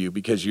around with you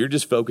because you're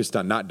just focused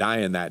on not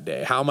dying that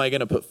day. How am I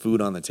going to put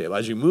food on the table?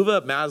 As you move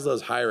up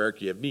Maslow's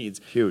hierarchy of needs,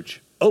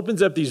 huge.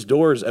 opens up these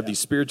doors of these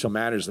spiritual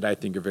matters that I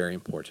think are very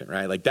important,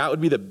 right? Like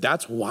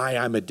that's why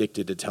I'm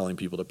addicted to telling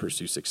people to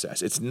pursue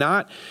success. It's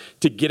not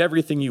to get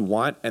everything you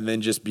want and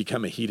then just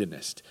become a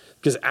hedonist.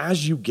 Because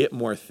as you get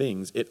more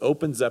things, it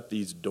opens up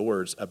these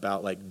doors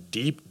about like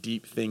deep,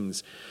 deep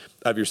things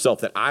of yourself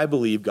that I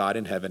believe God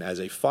in heaven as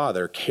a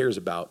father cares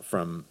about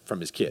from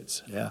his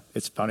kids. Yeah,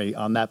 it's funny.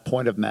 On that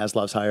point of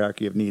Maslow's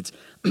hierarchy of needs,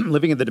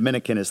 living in the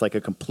Dominican is like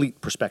a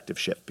complete perspective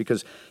shift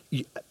because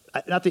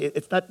not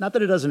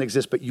that it doesn't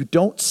exist, but you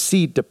don't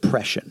see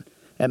depression.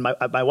 And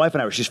my wife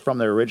and I, she's from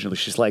there originally.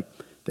 She's like,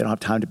 they don't have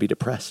time to be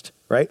depressed,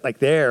 right? Like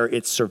there,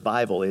 it's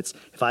survival. It's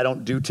if I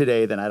don't do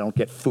today, then I don't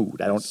get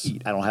food. I don't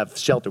eat. I don't have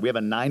shelter. We have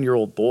a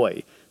 9-year-old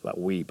boy. But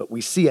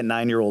we see a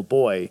 9-year-old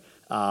boy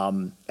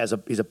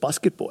he's a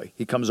busket boy.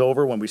 He comes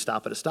over when we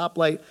stop at a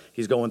stoplight.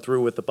 He's going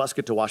through with the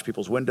busket to wash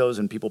people's windows,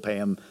 and people pay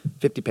him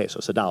 50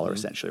 pesos, $1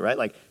 essentially, right?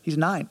 Like he's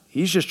 9.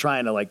 He's just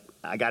trying to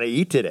I got to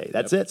eat today.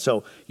 That's it.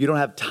 So you don't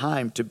have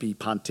time to be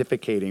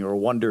pontificating or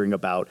wondering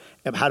about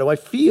how do I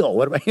feel?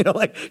 What am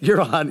I? You're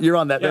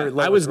on that very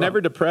level. I was never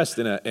depressed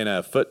in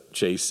a foot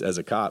chase as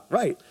a cop.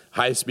 Right.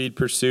 High speed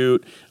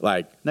pursuit.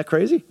 Isn't that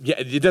crazy? Yeah,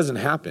 it doesn't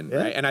happen. Yeah.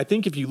 Right. And I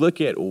think if you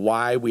look at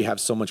why we have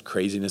so much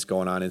craziness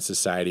going on in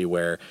society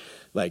where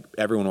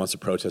everyone wants to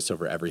protest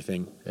over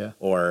everything. Yeah.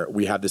 Or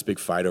we have this big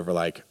fight over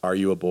are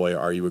you a boy or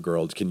are you a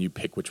girl? Can you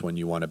pick which one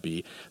you want to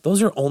be?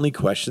 Those are only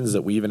questions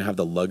that we even have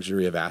the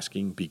luxury of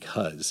asking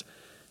because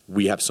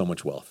we have so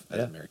much wealth as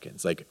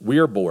Americans. We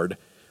are bored.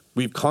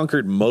 We've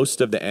conquered most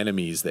of the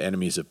enemies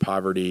of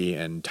poverty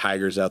and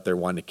tigers out there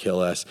wanting to kill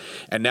us.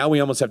 And now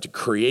we almost have to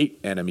create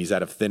enemies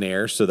out of thin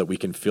air so that we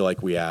can feel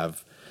like we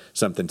have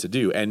something to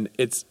do. And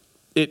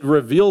it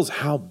reveals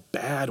how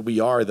bad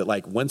we are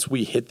that once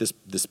we hit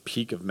this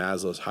peak of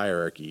Maslow's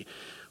hierarchy,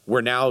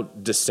 we're now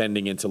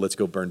descending into let's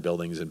go burn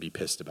buildings and be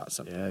pissed about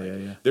something.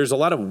 Yeah. There's a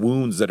lot of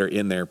wounds that are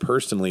in there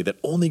personally that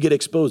only get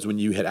exposed when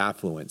you hit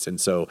affluence.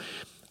 And so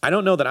I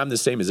don't know that I'm the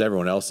same as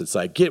everyone else. It's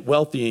get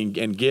wealthy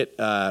and get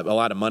a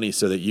lot of money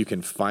so that you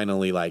can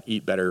finally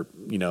eat better,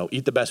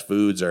 eat the best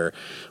foods or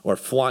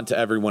flaunt to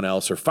everyone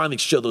else or finally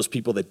show those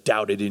people that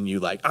doubted in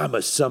you I'm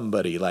a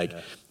somebody.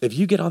 If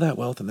you get all that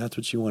wealth and that's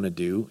what you want to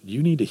do,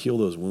 you need to heal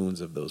those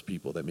wounds of those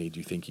people that made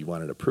you think you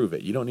wanted to prove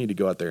it. You don't need to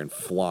go out there and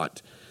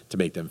flaunt to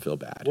make them feel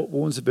bad. What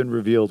wounds have been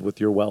revealed with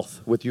your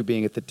wealth, with you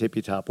being at the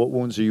tippy top? What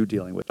wounds are you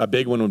dealing with? A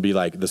big one would be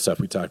the stuff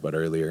we talked about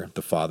earlier,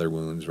 the father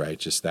wounds, right?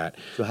 Just that.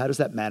 So how does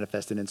that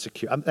manifest in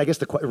insecure? I guess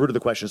the root of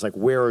the question is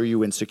where are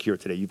you insecure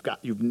today?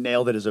 You've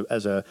nailed it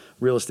as a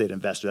real estate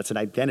investor. That's an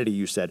identity.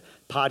 You said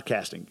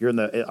podcasting.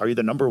 Are you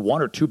the number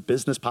 1 or 2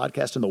 business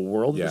podcast in the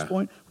world at this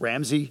point?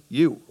 Ramsey,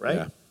 right?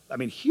 Yeah. I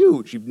mean,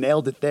 huge. You've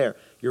nailed it there.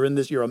 You're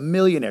a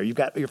millionaire. You've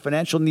got your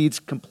financial needs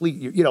complete.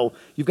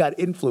 You've got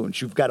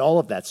influence. You've got all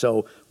of that.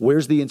 So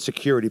where's the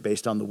insecurity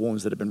based on the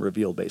wounds that have been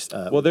revealed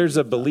well, there's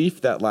a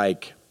belief that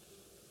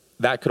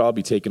that could all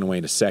be taken away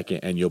in a second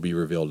and you'll be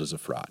revealed as a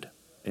fraud.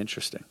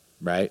 Interesting.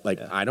 Right?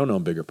 I don't know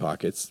bigger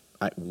pockets.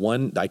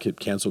 I could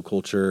cancel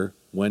culture.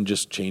 One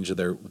just change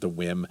the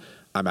whim.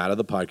 I'm out of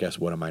the podcast.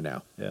 What am I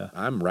now? Yeah.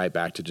 I'm right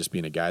back to just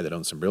being a guy that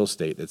owns some real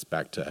estate that's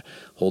back to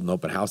holding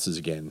open houses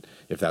again,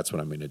 if that's what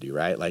I'm going to do,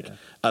 right?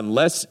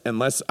 Unless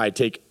I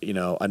take,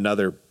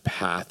 another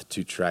path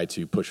to try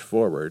to push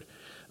forward,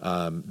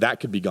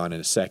 that could be gone in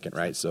a second,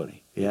 right? So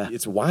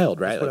it's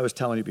wild, right? That's what I was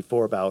telling you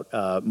before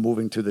about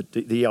moving to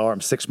the ER.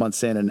 I'm 6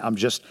 months in and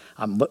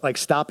I'm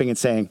stopping and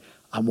saying,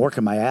 I'm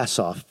working my ass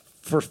off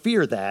for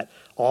fear that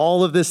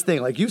all of this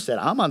thing, like you said,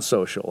 I'm on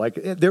social.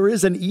 There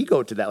is an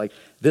ego to that.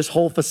 This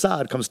whole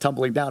facade comes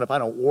tumbling down if I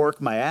don't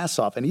work my ass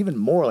off. And even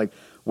more,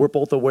 we're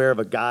both aware of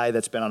a guy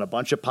that's been on a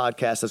bunch of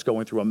podcasts that's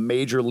going through a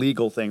major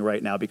legal thing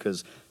right now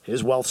because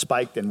his wealth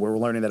spiked and we're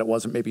learning that it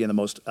wasn't maybe in the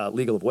most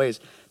legal of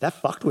ways. That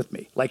fucked with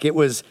me. It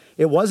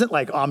wasn't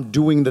I'm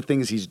doing the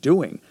things he's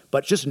doing,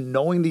 but just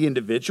knowing the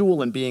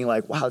individual and being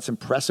wow, it's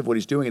impressive what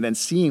he's doing. And then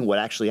seeing what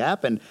actually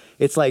happened.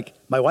 It's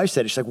my wife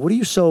said, she's what are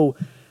you so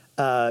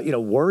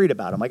worried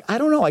about? I'm I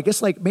don't know. I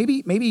guess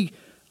maybe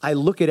I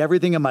look at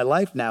everything in my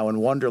life now and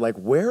wonder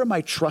where am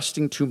I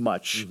trusting too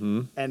much,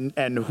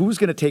 and who's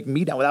going to take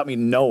me down without me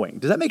knowing?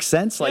 Does that make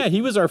sense? Yeah,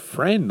 he was our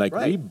friend. Right.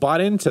 We bought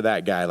into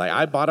that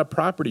guy. I bought a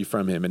property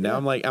from him, and now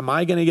I'm am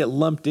I going to get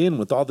lumped in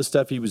with all the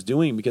stuff he was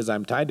doing because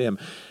I'm tied to him?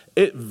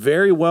 It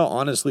very well,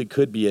 honestly,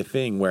 could be a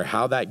thing where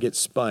how that gets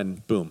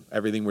spun, boom,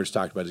 everything we're just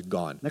talking about is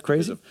gone. Isn't that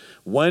crazy?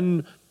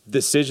 One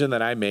decision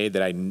that I made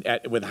that I,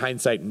 with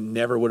hindsight,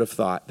 never would have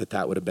thought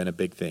that would have been a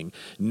big thing.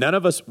 None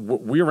of us,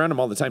 we were around him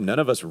all the time. None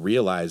of us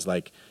realized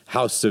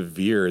how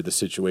severe the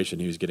situation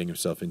he was getting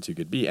himself into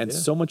could be. And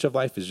so much of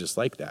life is just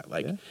like that.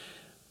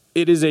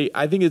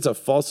 I think it's a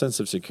false sense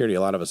of security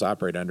a lot of us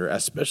operate under,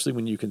 especially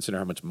when you consider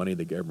how much money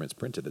the government's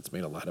printed. That's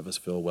made a lot of us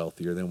feel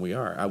wealthier than we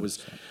are. I was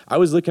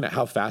looking at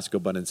how fast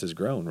GoBundance has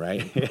grown,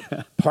 right?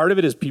 Yeah. Part of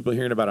it is people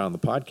hearing about it on the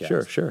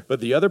podcast. Sure.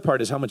 But the other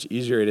part is how much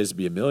easier it is to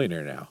be a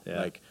millionaire now.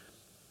 Yeah.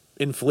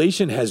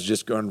 inflation has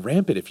just gone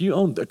rampant. If you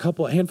own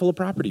a handful of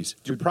properties,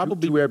 you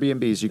probably two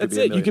Airbnbs. You could be a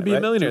millionaire. You could be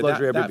a millionaire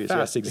Luxury that Airbnbs,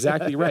 fast. yeah.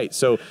 Exactly right.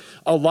 So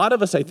a lot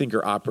of us, I think,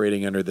 are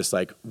operating under this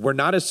like we're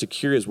not as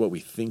secure as what we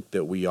think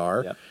that we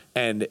are, Yep.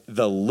 and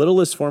the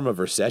littlest form of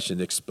recession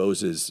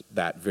exposes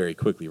that very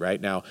quickly. Right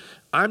now,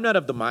 I'm not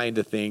of the mind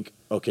to think,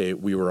 okay,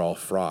 we were all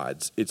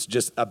frauds. It's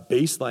just a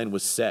baseline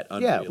was set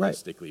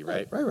unrealistically,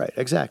 right? Right.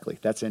 Exactly.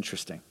 That's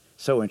interesting.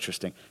 So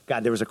interesting.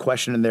 God, there was a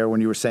question in there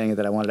when you were saying it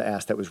that I wanted to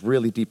ask that was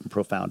really deep and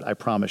profound. I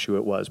promise you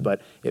it was,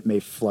 but it may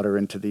flutter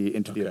into the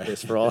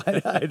abyss for all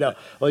I know.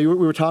 Well, we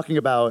were talking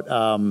about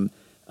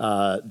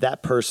that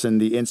person,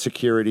 the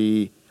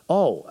insecurity.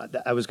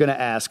 I was going to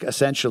ask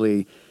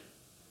essentially,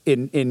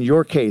 in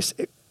your case,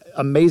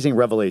 amazing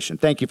revelation.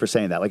 Thank you for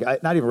saying that. Like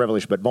not even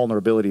revelation, but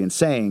vulnerability in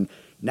saying,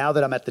 now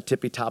that I'm at the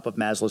tippy top of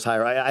Maslow's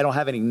hierarchy, I don't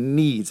have any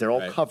needs. They're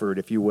all covered,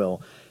 if you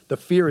will. The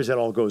fear is that it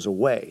all goes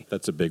away.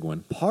 That's a big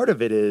one. Part of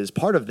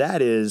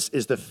that is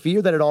the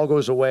fear that it all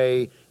goes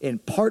away in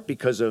part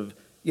because of,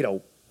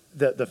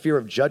 the fear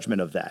of judgment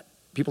of that.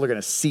 People are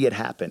going to see it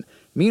happen.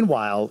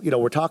 Meanwhile,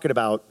 we're talking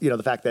about,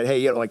 the fact that,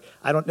 hey,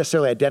 I don't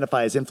necessarily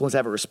identify as influence, I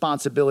have a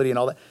responsibility and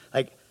all that.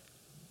 Like,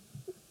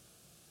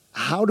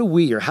 how do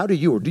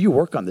you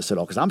work on this at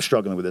all? Because I'm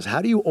struggling with this.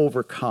 How do you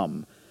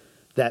overcome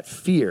that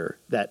fear,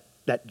 that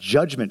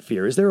judgment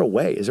fear? Is there a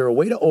way? Is there a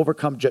way to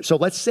overcome? So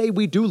let's say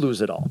we do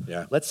lose it all.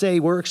 Yeah. Let's say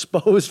we're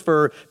exposed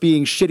for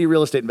being shitty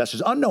real estate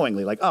investors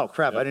unknowingly. Like, oh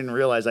crap, I didn't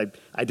realize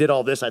I did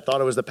all this. I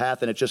thought it was the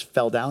path and it just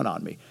fell down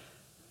on me.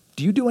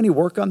 Do you do any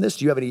work on this?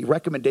 Do you have any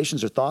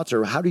recommendations or thoughts,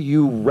 or how do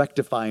you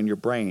rectify in your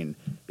brain,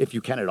 if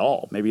you can at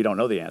all? Maybe you don't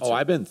know the answer. Oh,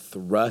 I've been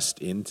thrust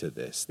into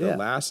this.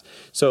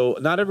 So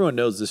not everyone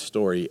knows this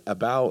story.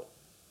 About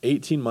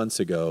 18 months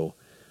ago,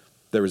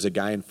 there was a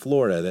guy in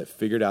Florida that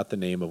figured out the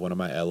name of one of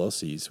my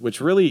LLCs,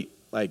 which really,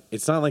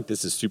 it's not like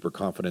this is super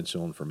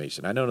confidential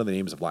information. I don't know the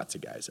names of lots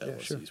of guys'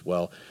 LLCs. Sure.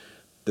 Well,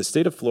 the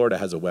state of Florida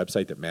has a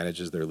website that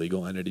manages their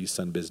legal entities,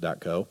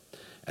 sunbiz.co.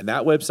 And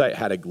that website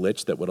had a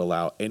glitch that would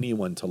allow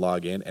anyone to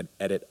log in and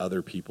edit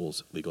other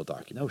people's legal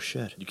documents. No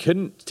shit. You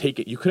couldn't take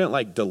it. You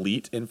couldn't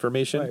delete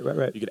information.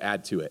 Right. You could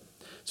add to it.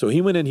 So he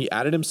went in, he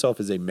added himself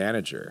as a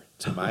manager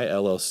to my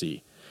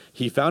LLC.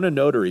 He found a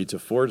notary to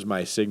forge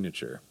my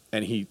signature.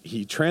 And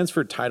he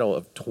transferred title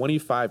of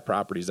 25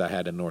 properties I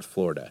had in North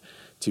Florida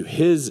to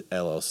his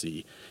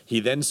LLC. He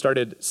then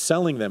started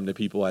selling them to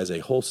people as a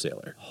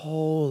wholesaler.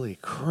 Holy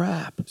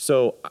crap.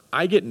 So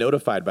I get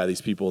notified by these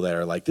people that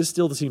are like, this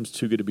still seems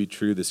too good to be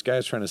true. This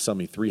guy's trying to sell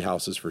me 3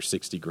 houses for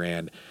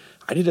 $60,000.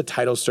 I did a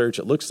title search.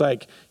 It looks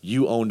like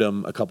you owned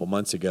them a couple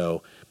months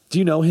ago. Do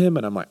you know him?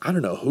 And I'm like, I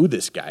don't know who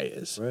this guy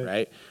is,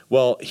 right?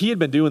 Well, he had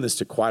been doing this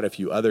to quite a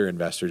few other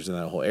investors in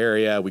that whole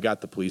area. We got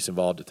the police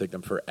involved. It took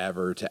them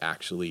forever to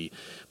actually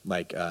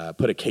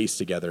put a case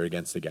together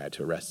against the guy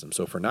to arrest him.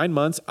 So for 9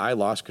 months, I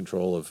lost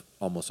control of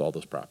almost all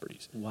those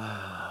properties.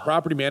 Wow.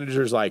 Property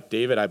manager's like,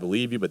 David, I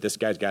believe you, but this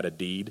guy's got a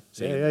deed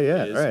saying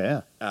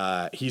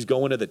he's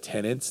going to the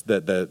tenants,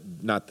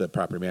 not the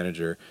property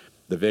manager,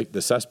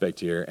 the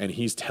suspect here, and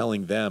he's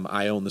telling them,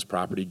 I own this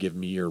property, give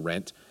me your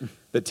rent.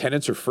 The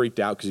tenants are freaked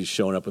out because he's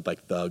showing up with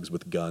thugs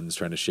with guns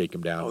trying to shake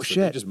him down. Oh, so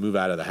shit. They just move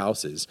out of the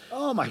houses.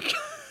 Oh, my God.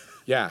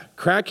 Yeah.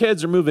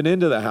 Crackheads are moving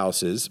into the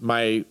houses.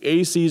 My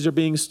ACs are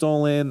being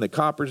stolen. The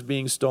copper's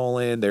being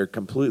stolen. They're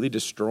completely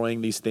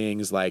destroying these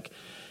things.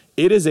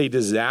 It is a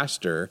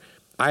disaster.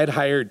 I had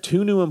hired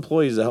 2 new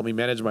employees to help me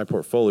manage my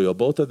portfolio.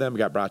 Both of them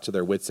got brought to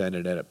their wits' end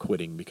and ended up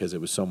quitting because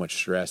it was so much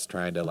stress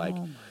trying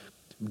to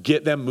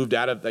get them moved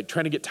out of,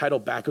 trying to get title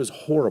back. It was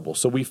horrible.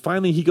 So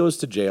he goes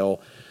to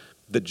jail.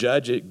 The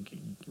judge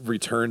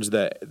returns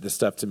the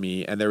stuff to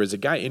me, and there was a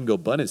guy in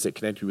GoBundance that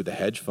connected me with a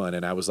hedge fund,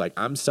 and I was like,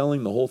 I'm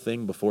selling the whole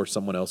thing before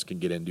someone else can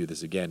get in and do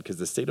this again, because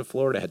the state of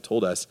Florida had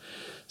told us,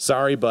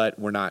 sorry, but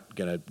we're not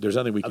going to, there's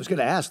nothing we can do. I was going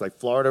to ask,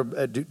 Florida,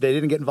 they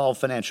didn't get involved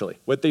financially.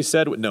 What they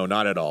said, no,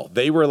 not at all.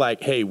 They were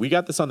like, hey, we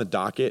got this on the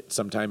docket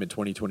sometime in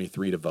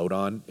 2023 to vote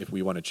on if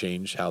we want to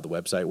change how the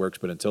website works,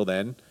 but until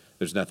then,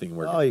 there's nothing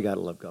we're you got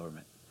to love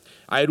government.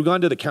 I had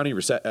gone to the county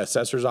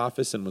assessor's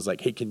office and was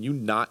like, hey, can you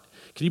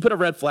put a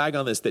red flag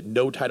on this that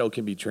no title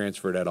can be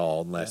transferred at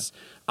all unless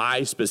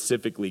I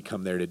specifically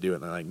come there to do it?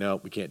 And they're like, no,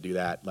 we can't do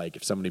that.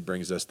 If somebody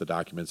brings us the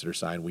documents that are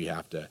signed, we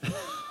have to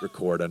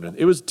record under.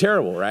 It was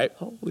terrible, right?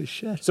 Holy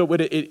shit. So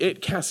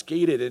it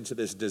cascaded into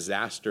this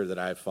disaster that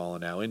I've fallen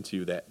now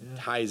into that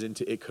ties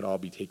into it could all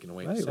be taken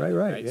away.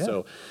 Right. Yeah.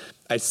 So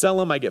I sell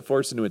them. I get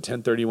forced into a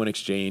 1031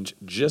 exchange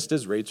just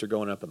as rates are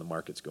going up and the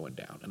market's going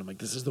down. And I'm like,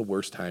 this is the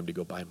worst time to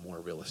go buy more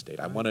real estate.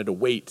 I wanted to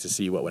wait to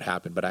see what would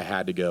happen, but I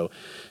had to go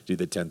do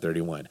the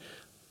 1031.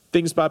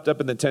 Things popped up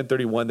in the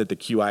 1031 that the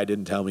QI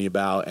didn't tell me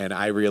about, and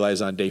I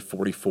realized on day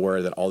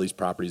 44 that all these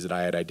properties that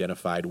I had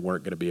identified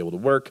weren't going to be able to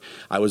work.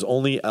 I was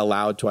only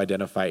allowed to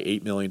identify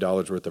 $8 million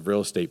worth of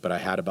real estate, but I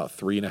had about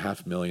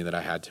 $3.5 million that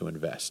I had to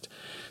invest.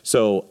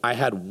 So I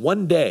had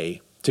one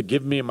day to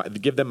give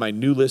them my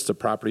new list of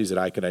properties that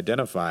I could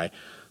identify.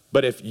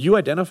 But if you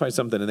identify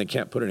something and they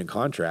can't put it in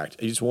contract,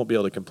 you just won't be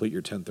able to complete your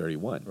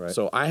 1031. Right.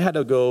 So I had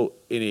to go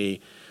in a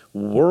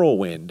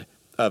whirlwind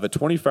of a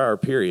 24-hour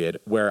period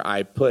where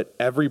I put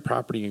every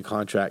property in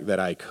contract that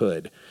I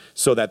could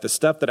so that the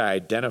stuff that I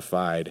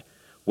identified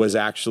was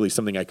actually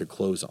something I could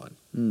close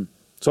on.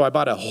 So I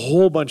bought a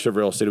whole bunch of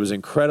real estate. It was an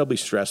incredibly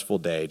stressful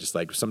day. Just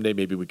like someday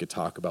maybe we could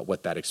talk about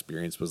what that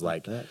experience was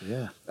like.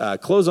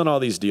 Close on all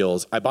these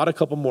deals. I bought a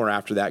couple more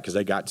after that because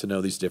I got to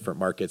know these different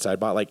markets. I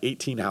bought like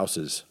 18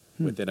 houses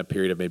within a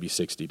period of maybe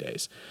 60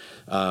 days.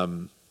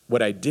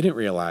 What I didn't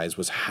realize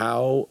was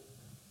how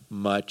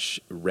much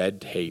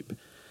red tape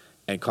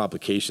and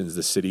complications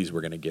the cities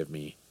were going to give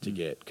me to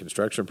get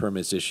construction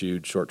permits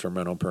issued, short-term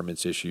rental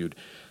permits issued.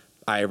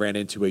 I ran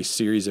into a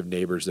series of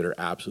neighbors that are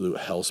absolute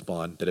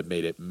hellspawn that have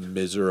made it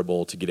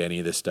miserable to get any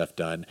of this stuff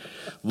done.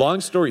 Long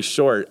story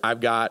short,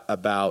 I've got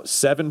about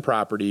 7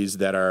 properties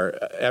that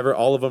are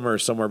all of them are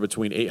somewhere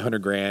between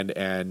 $800,000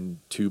 and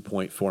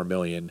 $2.4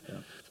 million. Yeah.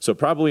 So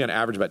probably on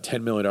average about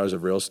 $10 million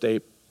of real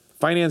estate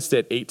financed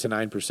at 8 to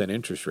 9%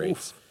 interest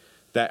rates. Oof.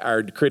 That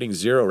are creating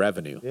zero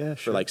revenue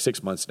for like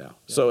 6 months now.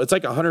 Yeah. So it's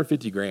like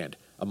 $150,000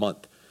 a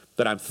month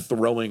that I'm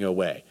throwing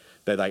away.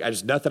 That like I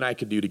just nothing I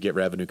could do to get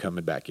revenue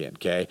coming back in.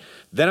 Okay.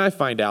 Then I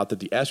find out that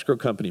the escrow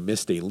company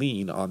missed a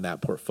lien on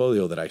that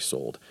portfolio that I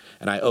sold,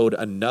 and I owed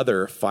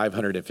another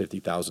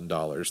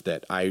 $550,000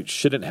 that I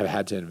shouldn't have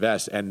had to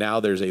invest. And now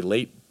there's a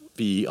late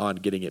fee on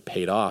getting it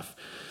paid off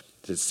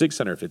to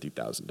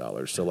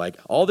 $650,000. So like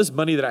all this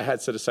money that I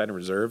had set aside in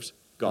reserves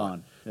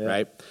gone. Yeah.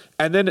 Right.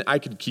 And then I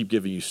could keep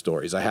giving you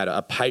stories. I had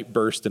a pipe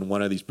burst in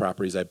one of these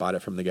properties. I bought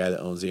it from the guy that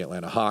owns the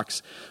Atlanta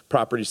Hawks.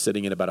 Property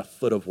sitting in about a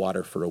foot of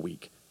water for a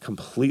week.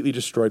 Completely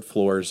destroyed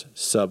floors,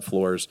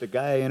 subfloors. The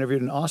guy I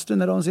interviewed in Austin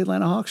that owns the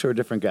Atlanta Hawks, or a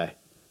different guy?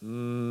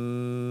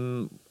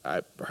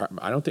 I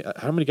don't think.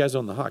 How many guys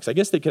own the Hawks? I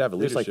guess they could have a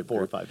leadership. There's like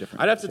 4 or 5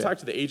 different. I'd have to talk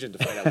to the agent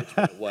to find out which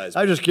one it was.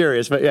 I was just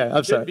curious, but yeah,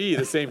 I'm sorry. Could be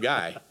the same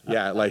guy.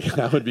 Yeah, like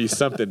that would be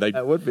something. Like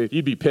that would be.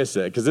 You'd be pissed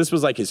at because this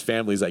was like his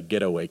family's like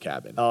getaway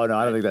cabin. Oh no,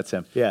 I don't think that's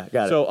him. Yeah,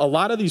 got it. So a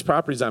lot of these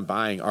properties I'm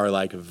buying are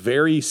like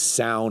very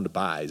sound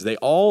buys. They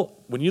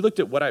all, when you looked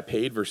at what I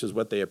paid versus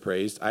what they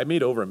appraised, I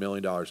made over $1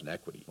 million in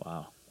equity.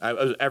 Wow.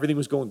 Everything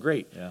was going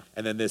great. Yeah.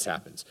 And then this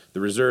happens.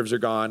 The reserves are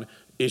gone.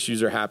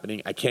 Issues are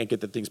happening. I can't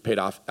get the things paid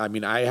off. I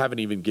mean, I haven't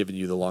even given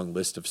you the long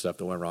list of stuff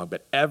that went wrong,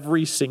 but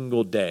every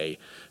single day,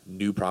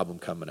 new problem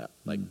coming up.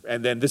 Like,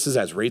 and then this is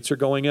as rates are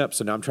going up.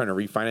 So now I'm trying to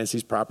refinance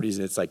these properties.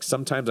 And it's like,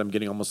 sometimes I'm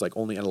getting almost like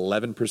only an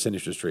 11%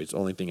 interest rate. It's the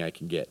only thing I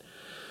can get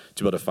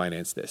to be able to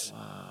finance this.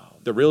 Wow.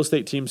 The real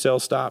estate team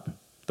sales stop.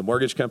 The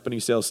mortgage company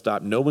sales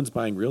stop. No one's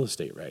buying real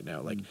estate right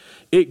now. Like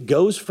it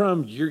goes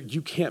from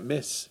you can't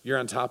miss, you're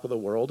on top of the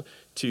world,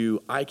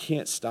 to I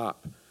can't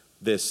stop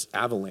this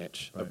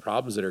avalanche of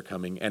problems that are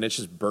coming, and it's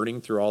just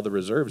burning through all the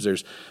reserves.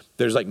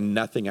 There's like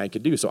nothing I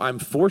could do. So I'm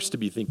forced to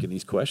be thinking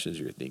these questions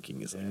you're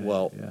thinking is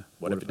like,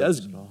 what if it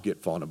does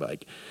get fallen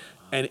apart?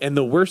 Like, and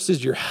the worst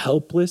is you're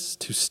helpless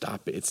to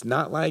stop it. It's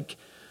not like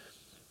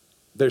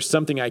there's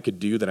something I could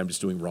do that I'm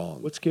just doing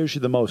wrong. What scares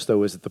you the most,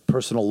 though? Is it the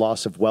personal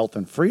loss of wealth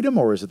and freedom,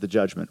 or is it the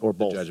judgment, or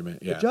both? The judgment,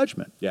 yeah. The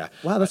judgment. Yeah.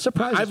 Wow, that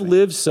surprises me. I've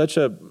lived such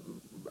a...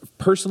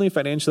 Personally,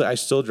 financially, I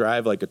still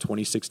drive like a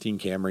 2016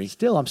 Camry.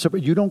 Still, I'm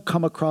surprised. You don't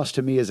come across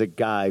to me as a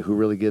guy who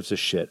really gives a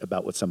shit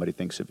about what somebody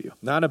thinks of you.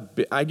 Not a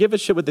bit. I give a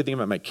shit what they think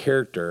about my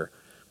character,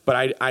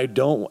 but I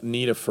don't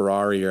need a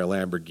Ferrari or a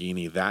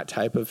Lamborghini, that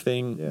type of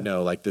thing. Yeah.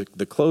 No, like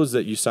the clothes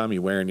that you saw me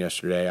wearing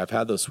yesterday, I've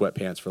had those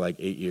sweatpants for like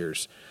 8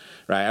 years.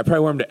 Right, I probably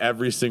wore them to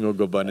every single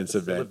GoBundance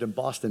event. I lived in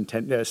Boston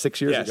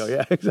 6 years ago.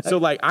 Yeah, exactly. So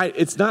like,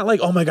 it's not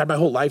like, oh my God, my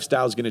whole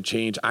lifestyle is going to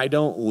change. I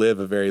don't live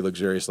a very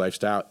luxurious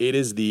lifestyle. It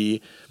is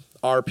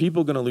are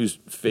people going to lose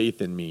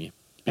faith in me?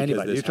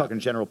 Anybody? You're talking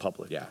general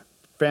public. Yeah.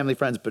 Family,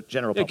 friends, but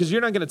general public. Because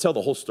you're not going to tell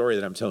the whole story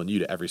that I'm telling you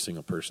to every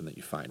single person that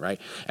you find, right?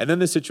 And then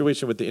the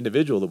situation with the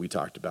individual that we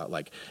talked about,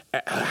 like,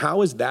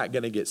 how is that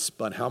going to get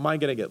spun? How am I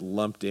going to get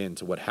lumped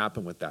into what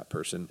happened with that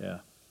person? Yeah.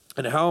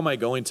 And how am I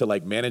going to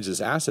like manage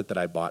this asset that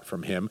I bought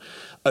from him,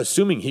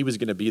 assuming he was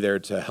going to be there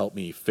to help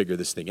me figure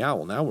this thing out?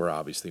 Well, now we're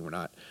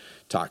not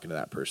talking to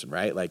that person,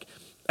 right? Like,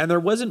 and there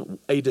wasn't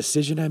a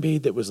decision I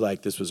made that was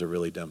like, this was a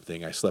really dumb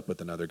thing. I slept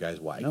with another guy's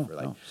wife.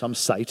 No. Some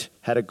site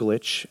had a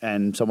glitch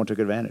and someone took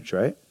advantage,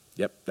 right?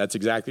 Yep, that's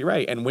exactly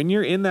right. And when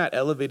you're in that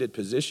elevated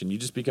position, you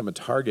just become a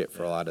target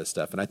for a lot of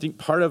stuff. And I think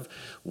part of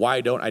why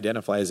I don't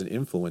identify as an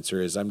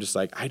influencer is I'm just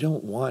like, I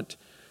don't want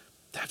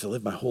to have to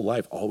live my whole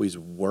life always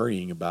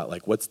worrying about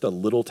like what's the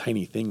little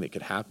tiny thing that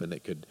could happen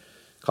that could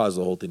cause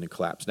the whole thing to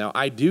collapse. Now,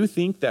 I do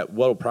think that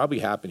what will probably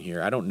happen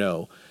here, I don't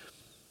know,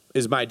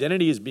 is my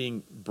identity is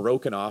being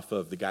broken off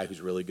of the guy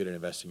who's really good at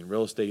investing in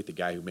real estate, the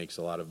guy who makes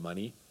a lot of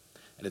money,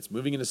 and it's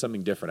moving into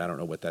something different. I don't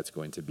know what that's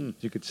going to be.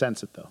 You could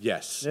sense it, though.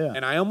 Yes. Yeah.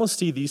 And I almost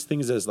see these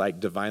things as like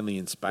divinely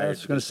inspired. I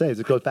was going to say,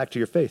 it goes back to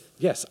your faith.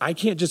 Yes. I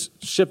can't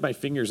just shift my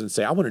fingers and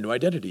say, I want a new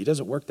identity. It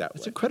doesn't work that way.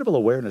 It's incredible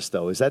awareness,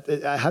 though. Is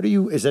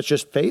that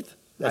just faith?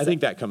 I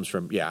think that comes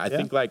from, I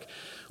think like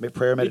maybe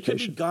prayer, meditation. It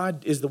could be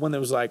God is the one that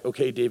was like,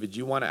 okay, David,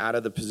 you want out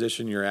of the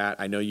position you're at.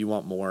 I know you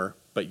want more,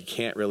 but you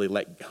can't really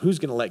who's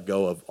going to let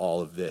go of all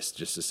of this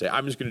just to say,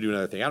 I'm just going to do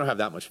another thing. I don't have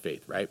that much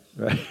faith, right?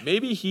 Right.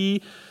 Maybe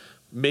he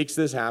makes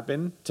this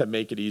happen to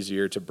make it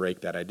easier to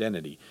break that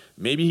identity.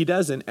 Maybe he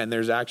doesn't, and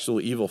there's actual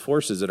evil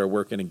forces that are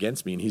working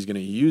against me, and he's going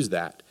to use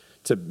that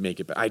to make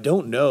it. But I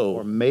don't know.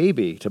 Or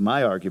maybe, to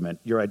my argument,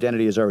 your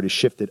identity has already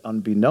shifted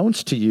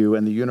unbeknownst to you,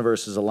 and the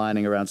universe is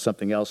aligning around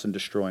something else and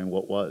destroying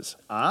what was.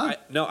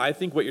 No, I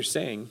think what you're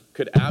saying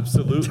could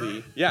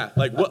absolutely,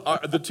 like what are,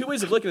 the two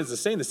ways of looking at it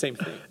is saying the same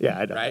thing. Yeah,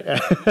 I know. Right?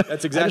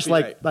 That's exactly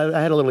right. I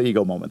had a little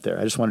ego moment there.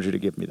 I just wanted you to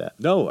give me that.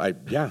 No,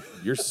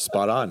 you're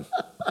spot on.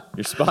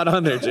 You're spot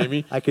on there,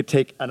 Jamie. I could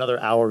take another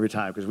hour of your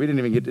time because we didn't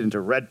even get into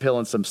red pill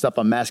and some stuff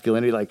on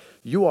masculinity. Like,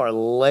 you are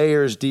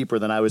layers deeper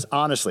than I was,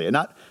 honestly. And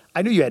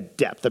I knew you had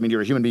depth. I mean,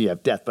 you're a human being, you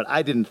have depth, but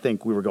I didn't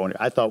think we were going here.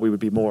 I thought we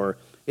would be more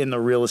in the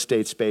real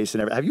estate space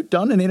and everything. Have you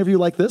done an interview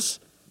like this?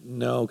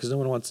 No, because no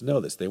one wants to know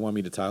this. They want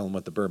me to tell them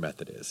what the Burr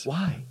method is.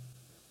 Why?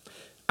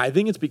 I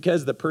think it's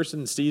because the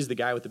person sees the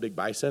guy with the big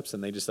biceps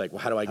and they just like, well,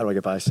 how do I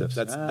get biceps?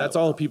 That's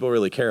all people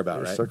really care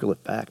about, right? Circle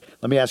it back.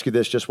 Let me ask you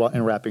this just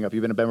in wrapping up.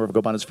 You've been a member of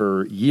GoBundance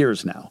for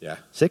years now. Yeah.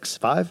 6,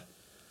 5?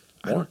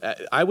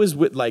 I was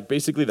with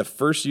basically the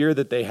first year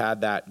that they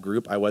had that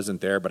group. I wasn't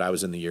there, but I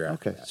was in the year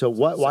after. Okay. So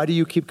why do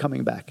you keep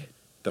coming back?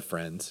 The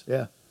friends.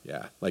 Yeah.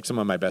 Yeah. Like some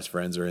of my best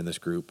friends are in this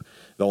group.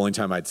 The only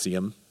time I'd see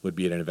them would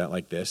be at an event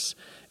like this.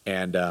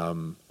 And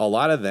a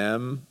lot of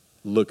them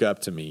look up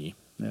to me.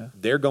 Yeah.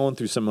 They're going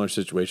through similar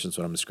situations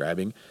what I'm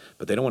describing,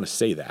 but they don't want to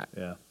say that.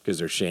 Yeah. Because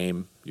there's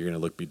shame. You're going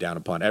to look be down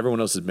upon.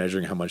 Everyone else is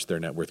measuring how much their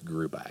net worth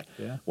grew by.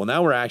 Yeah. Well,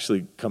 now we're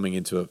actually coming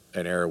into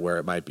an era where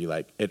it might be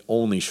like it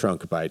only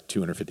shrunk by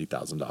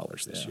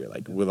 $250,000 this year.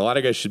 Like, with a lot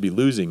of guys should be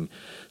losing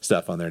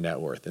stuff on their net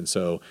worth. And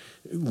so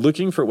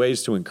looking for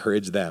ways to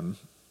encourage them,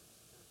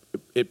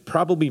 it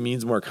probably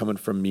means more coming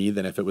from me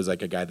than if it was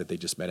like a guy that they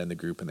just met in the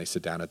group and they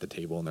sit down at the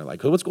table and they're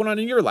like, what's going on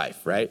in your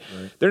life, right?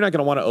 They're not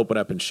going to want to open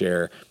up and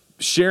share.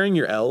 Sharing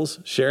your L's,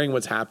 sharing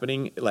what's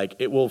happening, like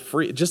it will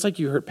free. Just like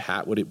you heard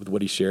Pat what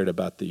he shared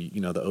about the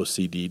the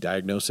OCD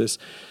diagnosis.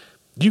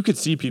 You could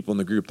see people in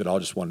the group that all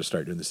just wanted to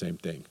start doing the same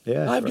thing.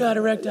 Yeah, I've got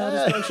erectile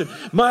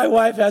dysfunction. My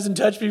wife hasn't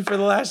touched me for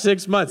the last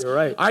 6 months. You're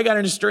right. I got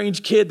an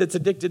estranged kid that's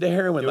addicted to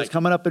heroin. It was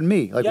coming up in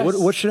me. Like, Yes.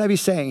 what should I be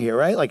saying here,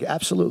 right? Like,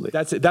 absolutely.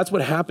 That's it. That's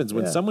what happens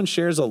when someone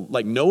shares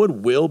no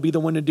one will be the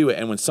one to do it.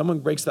 And when someone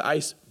breaks the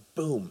ice,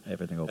 boom,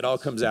 everything opens. It all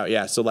comes out.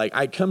 Yeah. So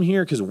I come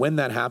here because when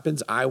that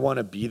happens, I want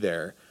to be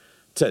there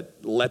to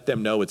let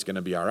them know it's going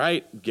to be all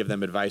right, give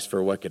them advice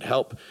for what could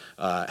help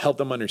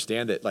them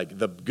understand that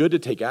the good to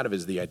take out of it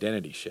is the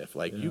identity shift.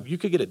 You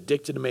could get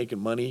addicted to making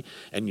money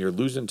and you're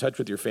losing touch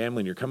with your family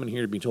and you're coming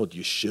here to be told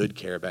you should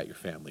care about your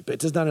family, but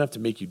it's just not enough to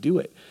make you do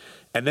it.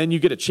 And then you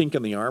get a chink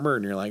in the armor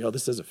and you're like, oh,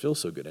 this doesn't feel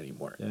so good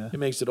anymore. Yeah. It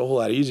makes it a whole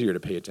lot easier to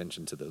pay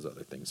attention to those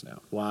other things now.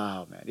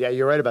 Wow, man. Yeah,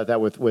 you're right about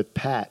that with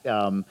Pat.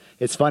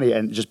 It's funny,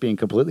 and just being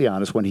completely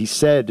honest, when he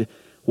said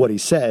what he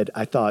said,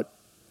 I thought,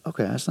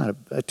 okay, that's not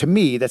to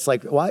me, that's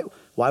like, why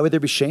would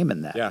there be shame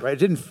in that? Yeah. Right? It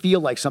didn't feel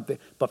like something,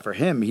 but for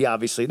him, he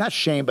obviously, not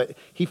shame, but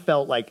he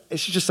felt like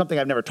it's just something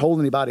I've never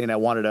told anybody and I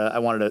wanted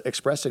to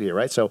express it here,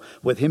 right? So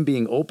with him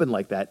being open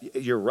like that,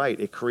 you're right.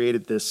 It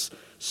created this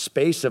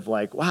space of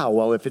like, wow,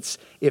 well, if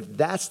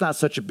that's not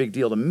such a big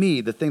deal to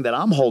me, the thing that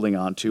I'm holding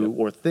on to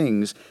or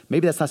things,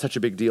 maybe that's not such a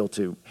big deal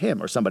to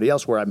him or somebody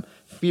else where I'm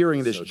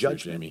fearing this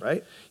judgment,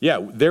 right? Yeah,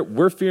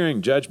 we're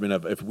fearing judgment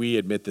of if we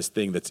admit this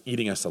thing that's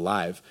eating us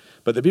alive,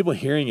 but the people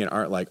hearing it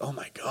aren't like, oh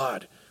my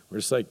God. We're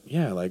just like,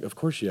 yeah, of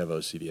course you have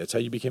OCD. That's how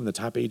you became the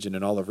top agent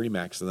in all of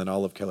RE/MAX and then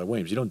all of Keller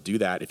Williams. You don't do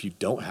that if you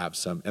don't have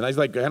some. And that's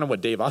kind of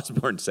what Dave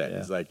Osborne said.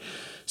 He's like,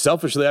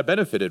 selfishly, I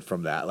benefited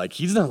from that.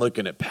 He's not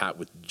looking at Pat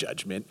with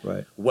judgment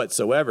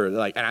whatsoever.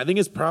 And I think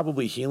it's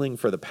probably healing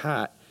for the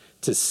Pat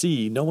to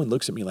see no one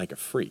looks at me like a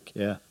freak.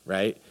 Yeah.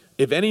 Right?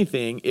 If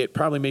anything, it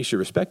probably makes you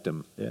respect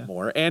him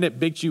more, and it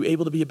makes you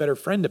able to be a better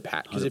friend to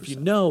Pat. Because if you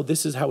know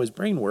this is how his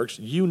brain works,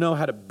 you know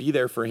how to be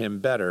there for him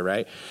better,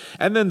 right?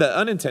 And then the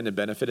unintended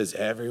benefit is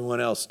everyone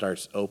else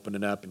starts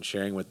opening up and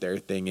sharing what their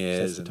thing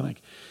is. And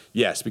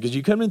yes, because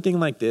you come in a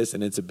thing like this,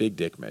 and it's a big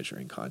dick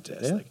measuring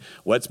contest. Yeah.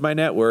 What's my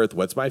net worth?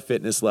 What's my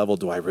fitness level?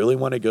 Do I really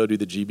want to go do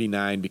the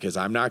GB9 because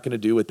I'm not going to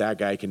do what that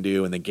guy can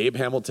do? And then Gabe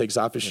Hamill takes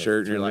off his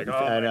shirt, and you're like, oh,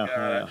 I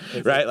know.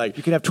 Right?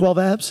 You can have 12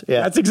 abs?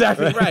 Yeah. That's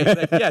exactly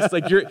right. Yes,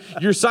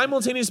 you're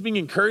simultaneously being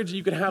encouraged.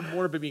 You can have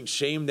more, but being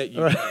shamed that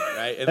you don't,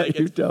 right? And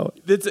you don't.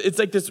 It's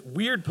like this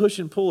weird push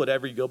and pull at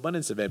every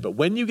GoBundance event. But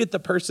when you get the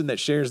person that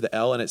shares the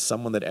L and it's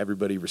someone that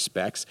everybody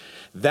respects,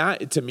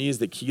 that to me is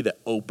the key that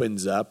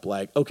opens up.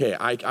 Okay,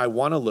 I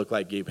want to look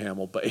like Gabe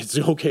Hamill, but it's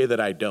okay that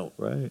I don't.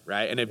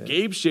 Right. And if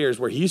Gabe shares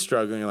where he's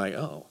struggling, you're like,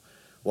 oh,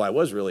 well, I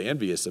was really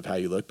envious of how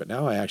you look, but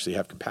now I actually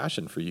have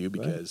compassion for you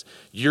because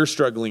you're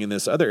struggling in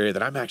this other area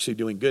that I'm actually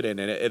doing good in.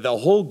 And the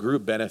whole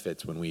group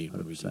benefits when we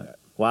do that.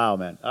 Wow,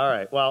 man. All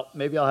right. Well,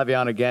 maybe I'll have you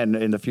on again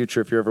in the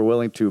future if you're ever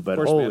willing to, but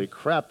holy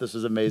crap, this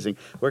is amazing.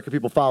 Where can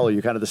people follow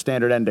you? Kind of the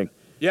standard ending.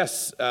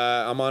 Yes,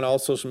 I'm on all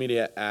social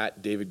media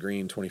at David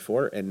Green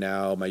 24, and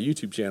now my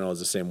YouTube channel is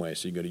the same way.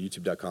 So you can go to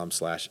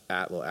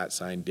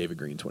youtube.com/@@ David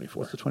Green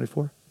 24. What's the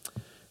 24?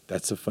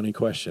 That's a funny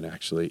question,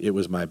 actually. It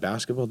was my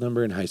basketball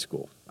number in high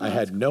school. I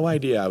had no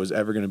idea I was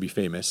ever going to be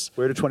famous.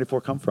 Where did 24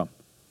 come from?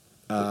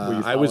 Were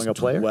you I was following a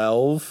player?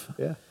 12.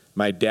 Yeah.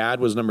 My dad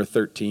was number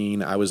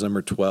 13. I was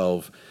number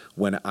 12.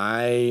 When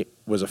I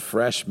was a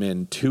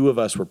freshman, 2 of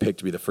us were picked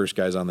to be the first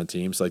guys on the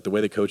team. So, like, the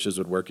way the coaches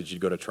would work is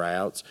you'd go to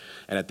tryouts,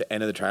 and at the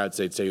end of the tryouts,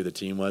 they'd say who the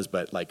team was.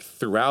 But, like,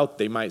 throughout,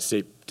 they might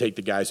say take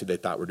the guys who they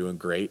thought were doing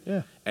great.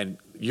 Yeah. And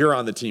you're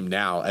on the team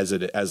now as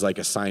like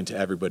assigned to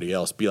everybody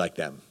else. Be like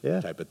them,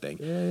 type of thing.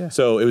 Yeah.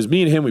 So it was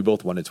me and him. We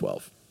both wanted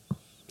 12.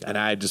 And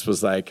I just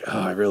was like, oh,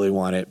 I really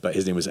want it. But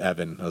his name was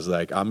Evan. I was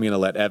like, I'm going to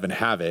let Evan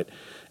have it.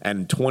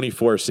 And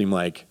 24 seemed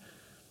like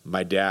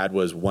my dad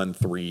was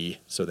 1-3,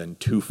 so then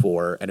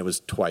 2-4, and it was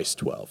twice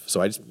 12. So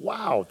I just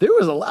Wow, there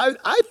was a lot.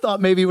 I thought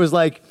maybe it was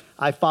like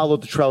I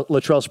followed Latrell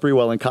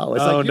Sprewell in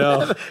college. Oh, like,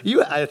 no.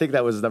 I think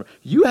that was his number.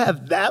 You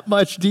have that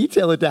much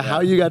detail into how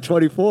you got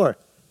 24.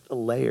 The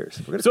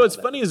layers. So what's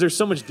funny is there's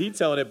so much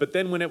detail in it, but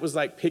then when it was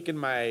like picking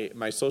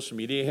my social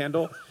media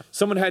handle,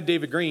 someone had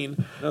David Green,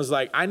 and I was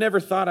like, I never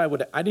thought I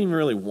didn't even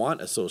really want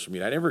a social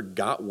media. I never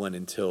got one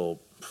until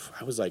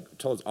I was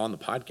on the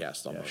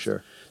podcast almost. Yeah,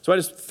 sure. So I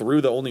just threw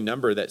the only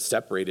number that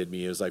separated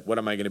me. It was like, what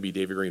am I going to be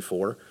David Green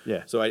for?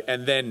 Yeah. So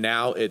and then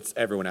now it's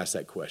everyone asks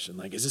that question.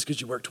 Like, is this because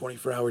you work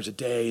 24 hours a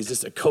day? Is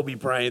this a Kobe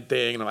Bryant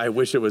thing? And I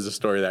wish it was a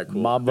story that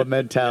cool. Mamba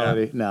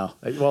mentality. No.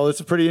 Well,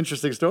 it's a pretty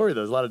interesting story.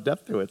 There's a lot of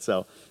depth to it.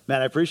 So,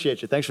 man, I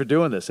appreciate you. Thanks for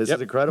doing this. This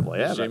is incredible.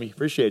 Yeah, Thanks, Jamie.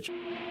 Appreciate you.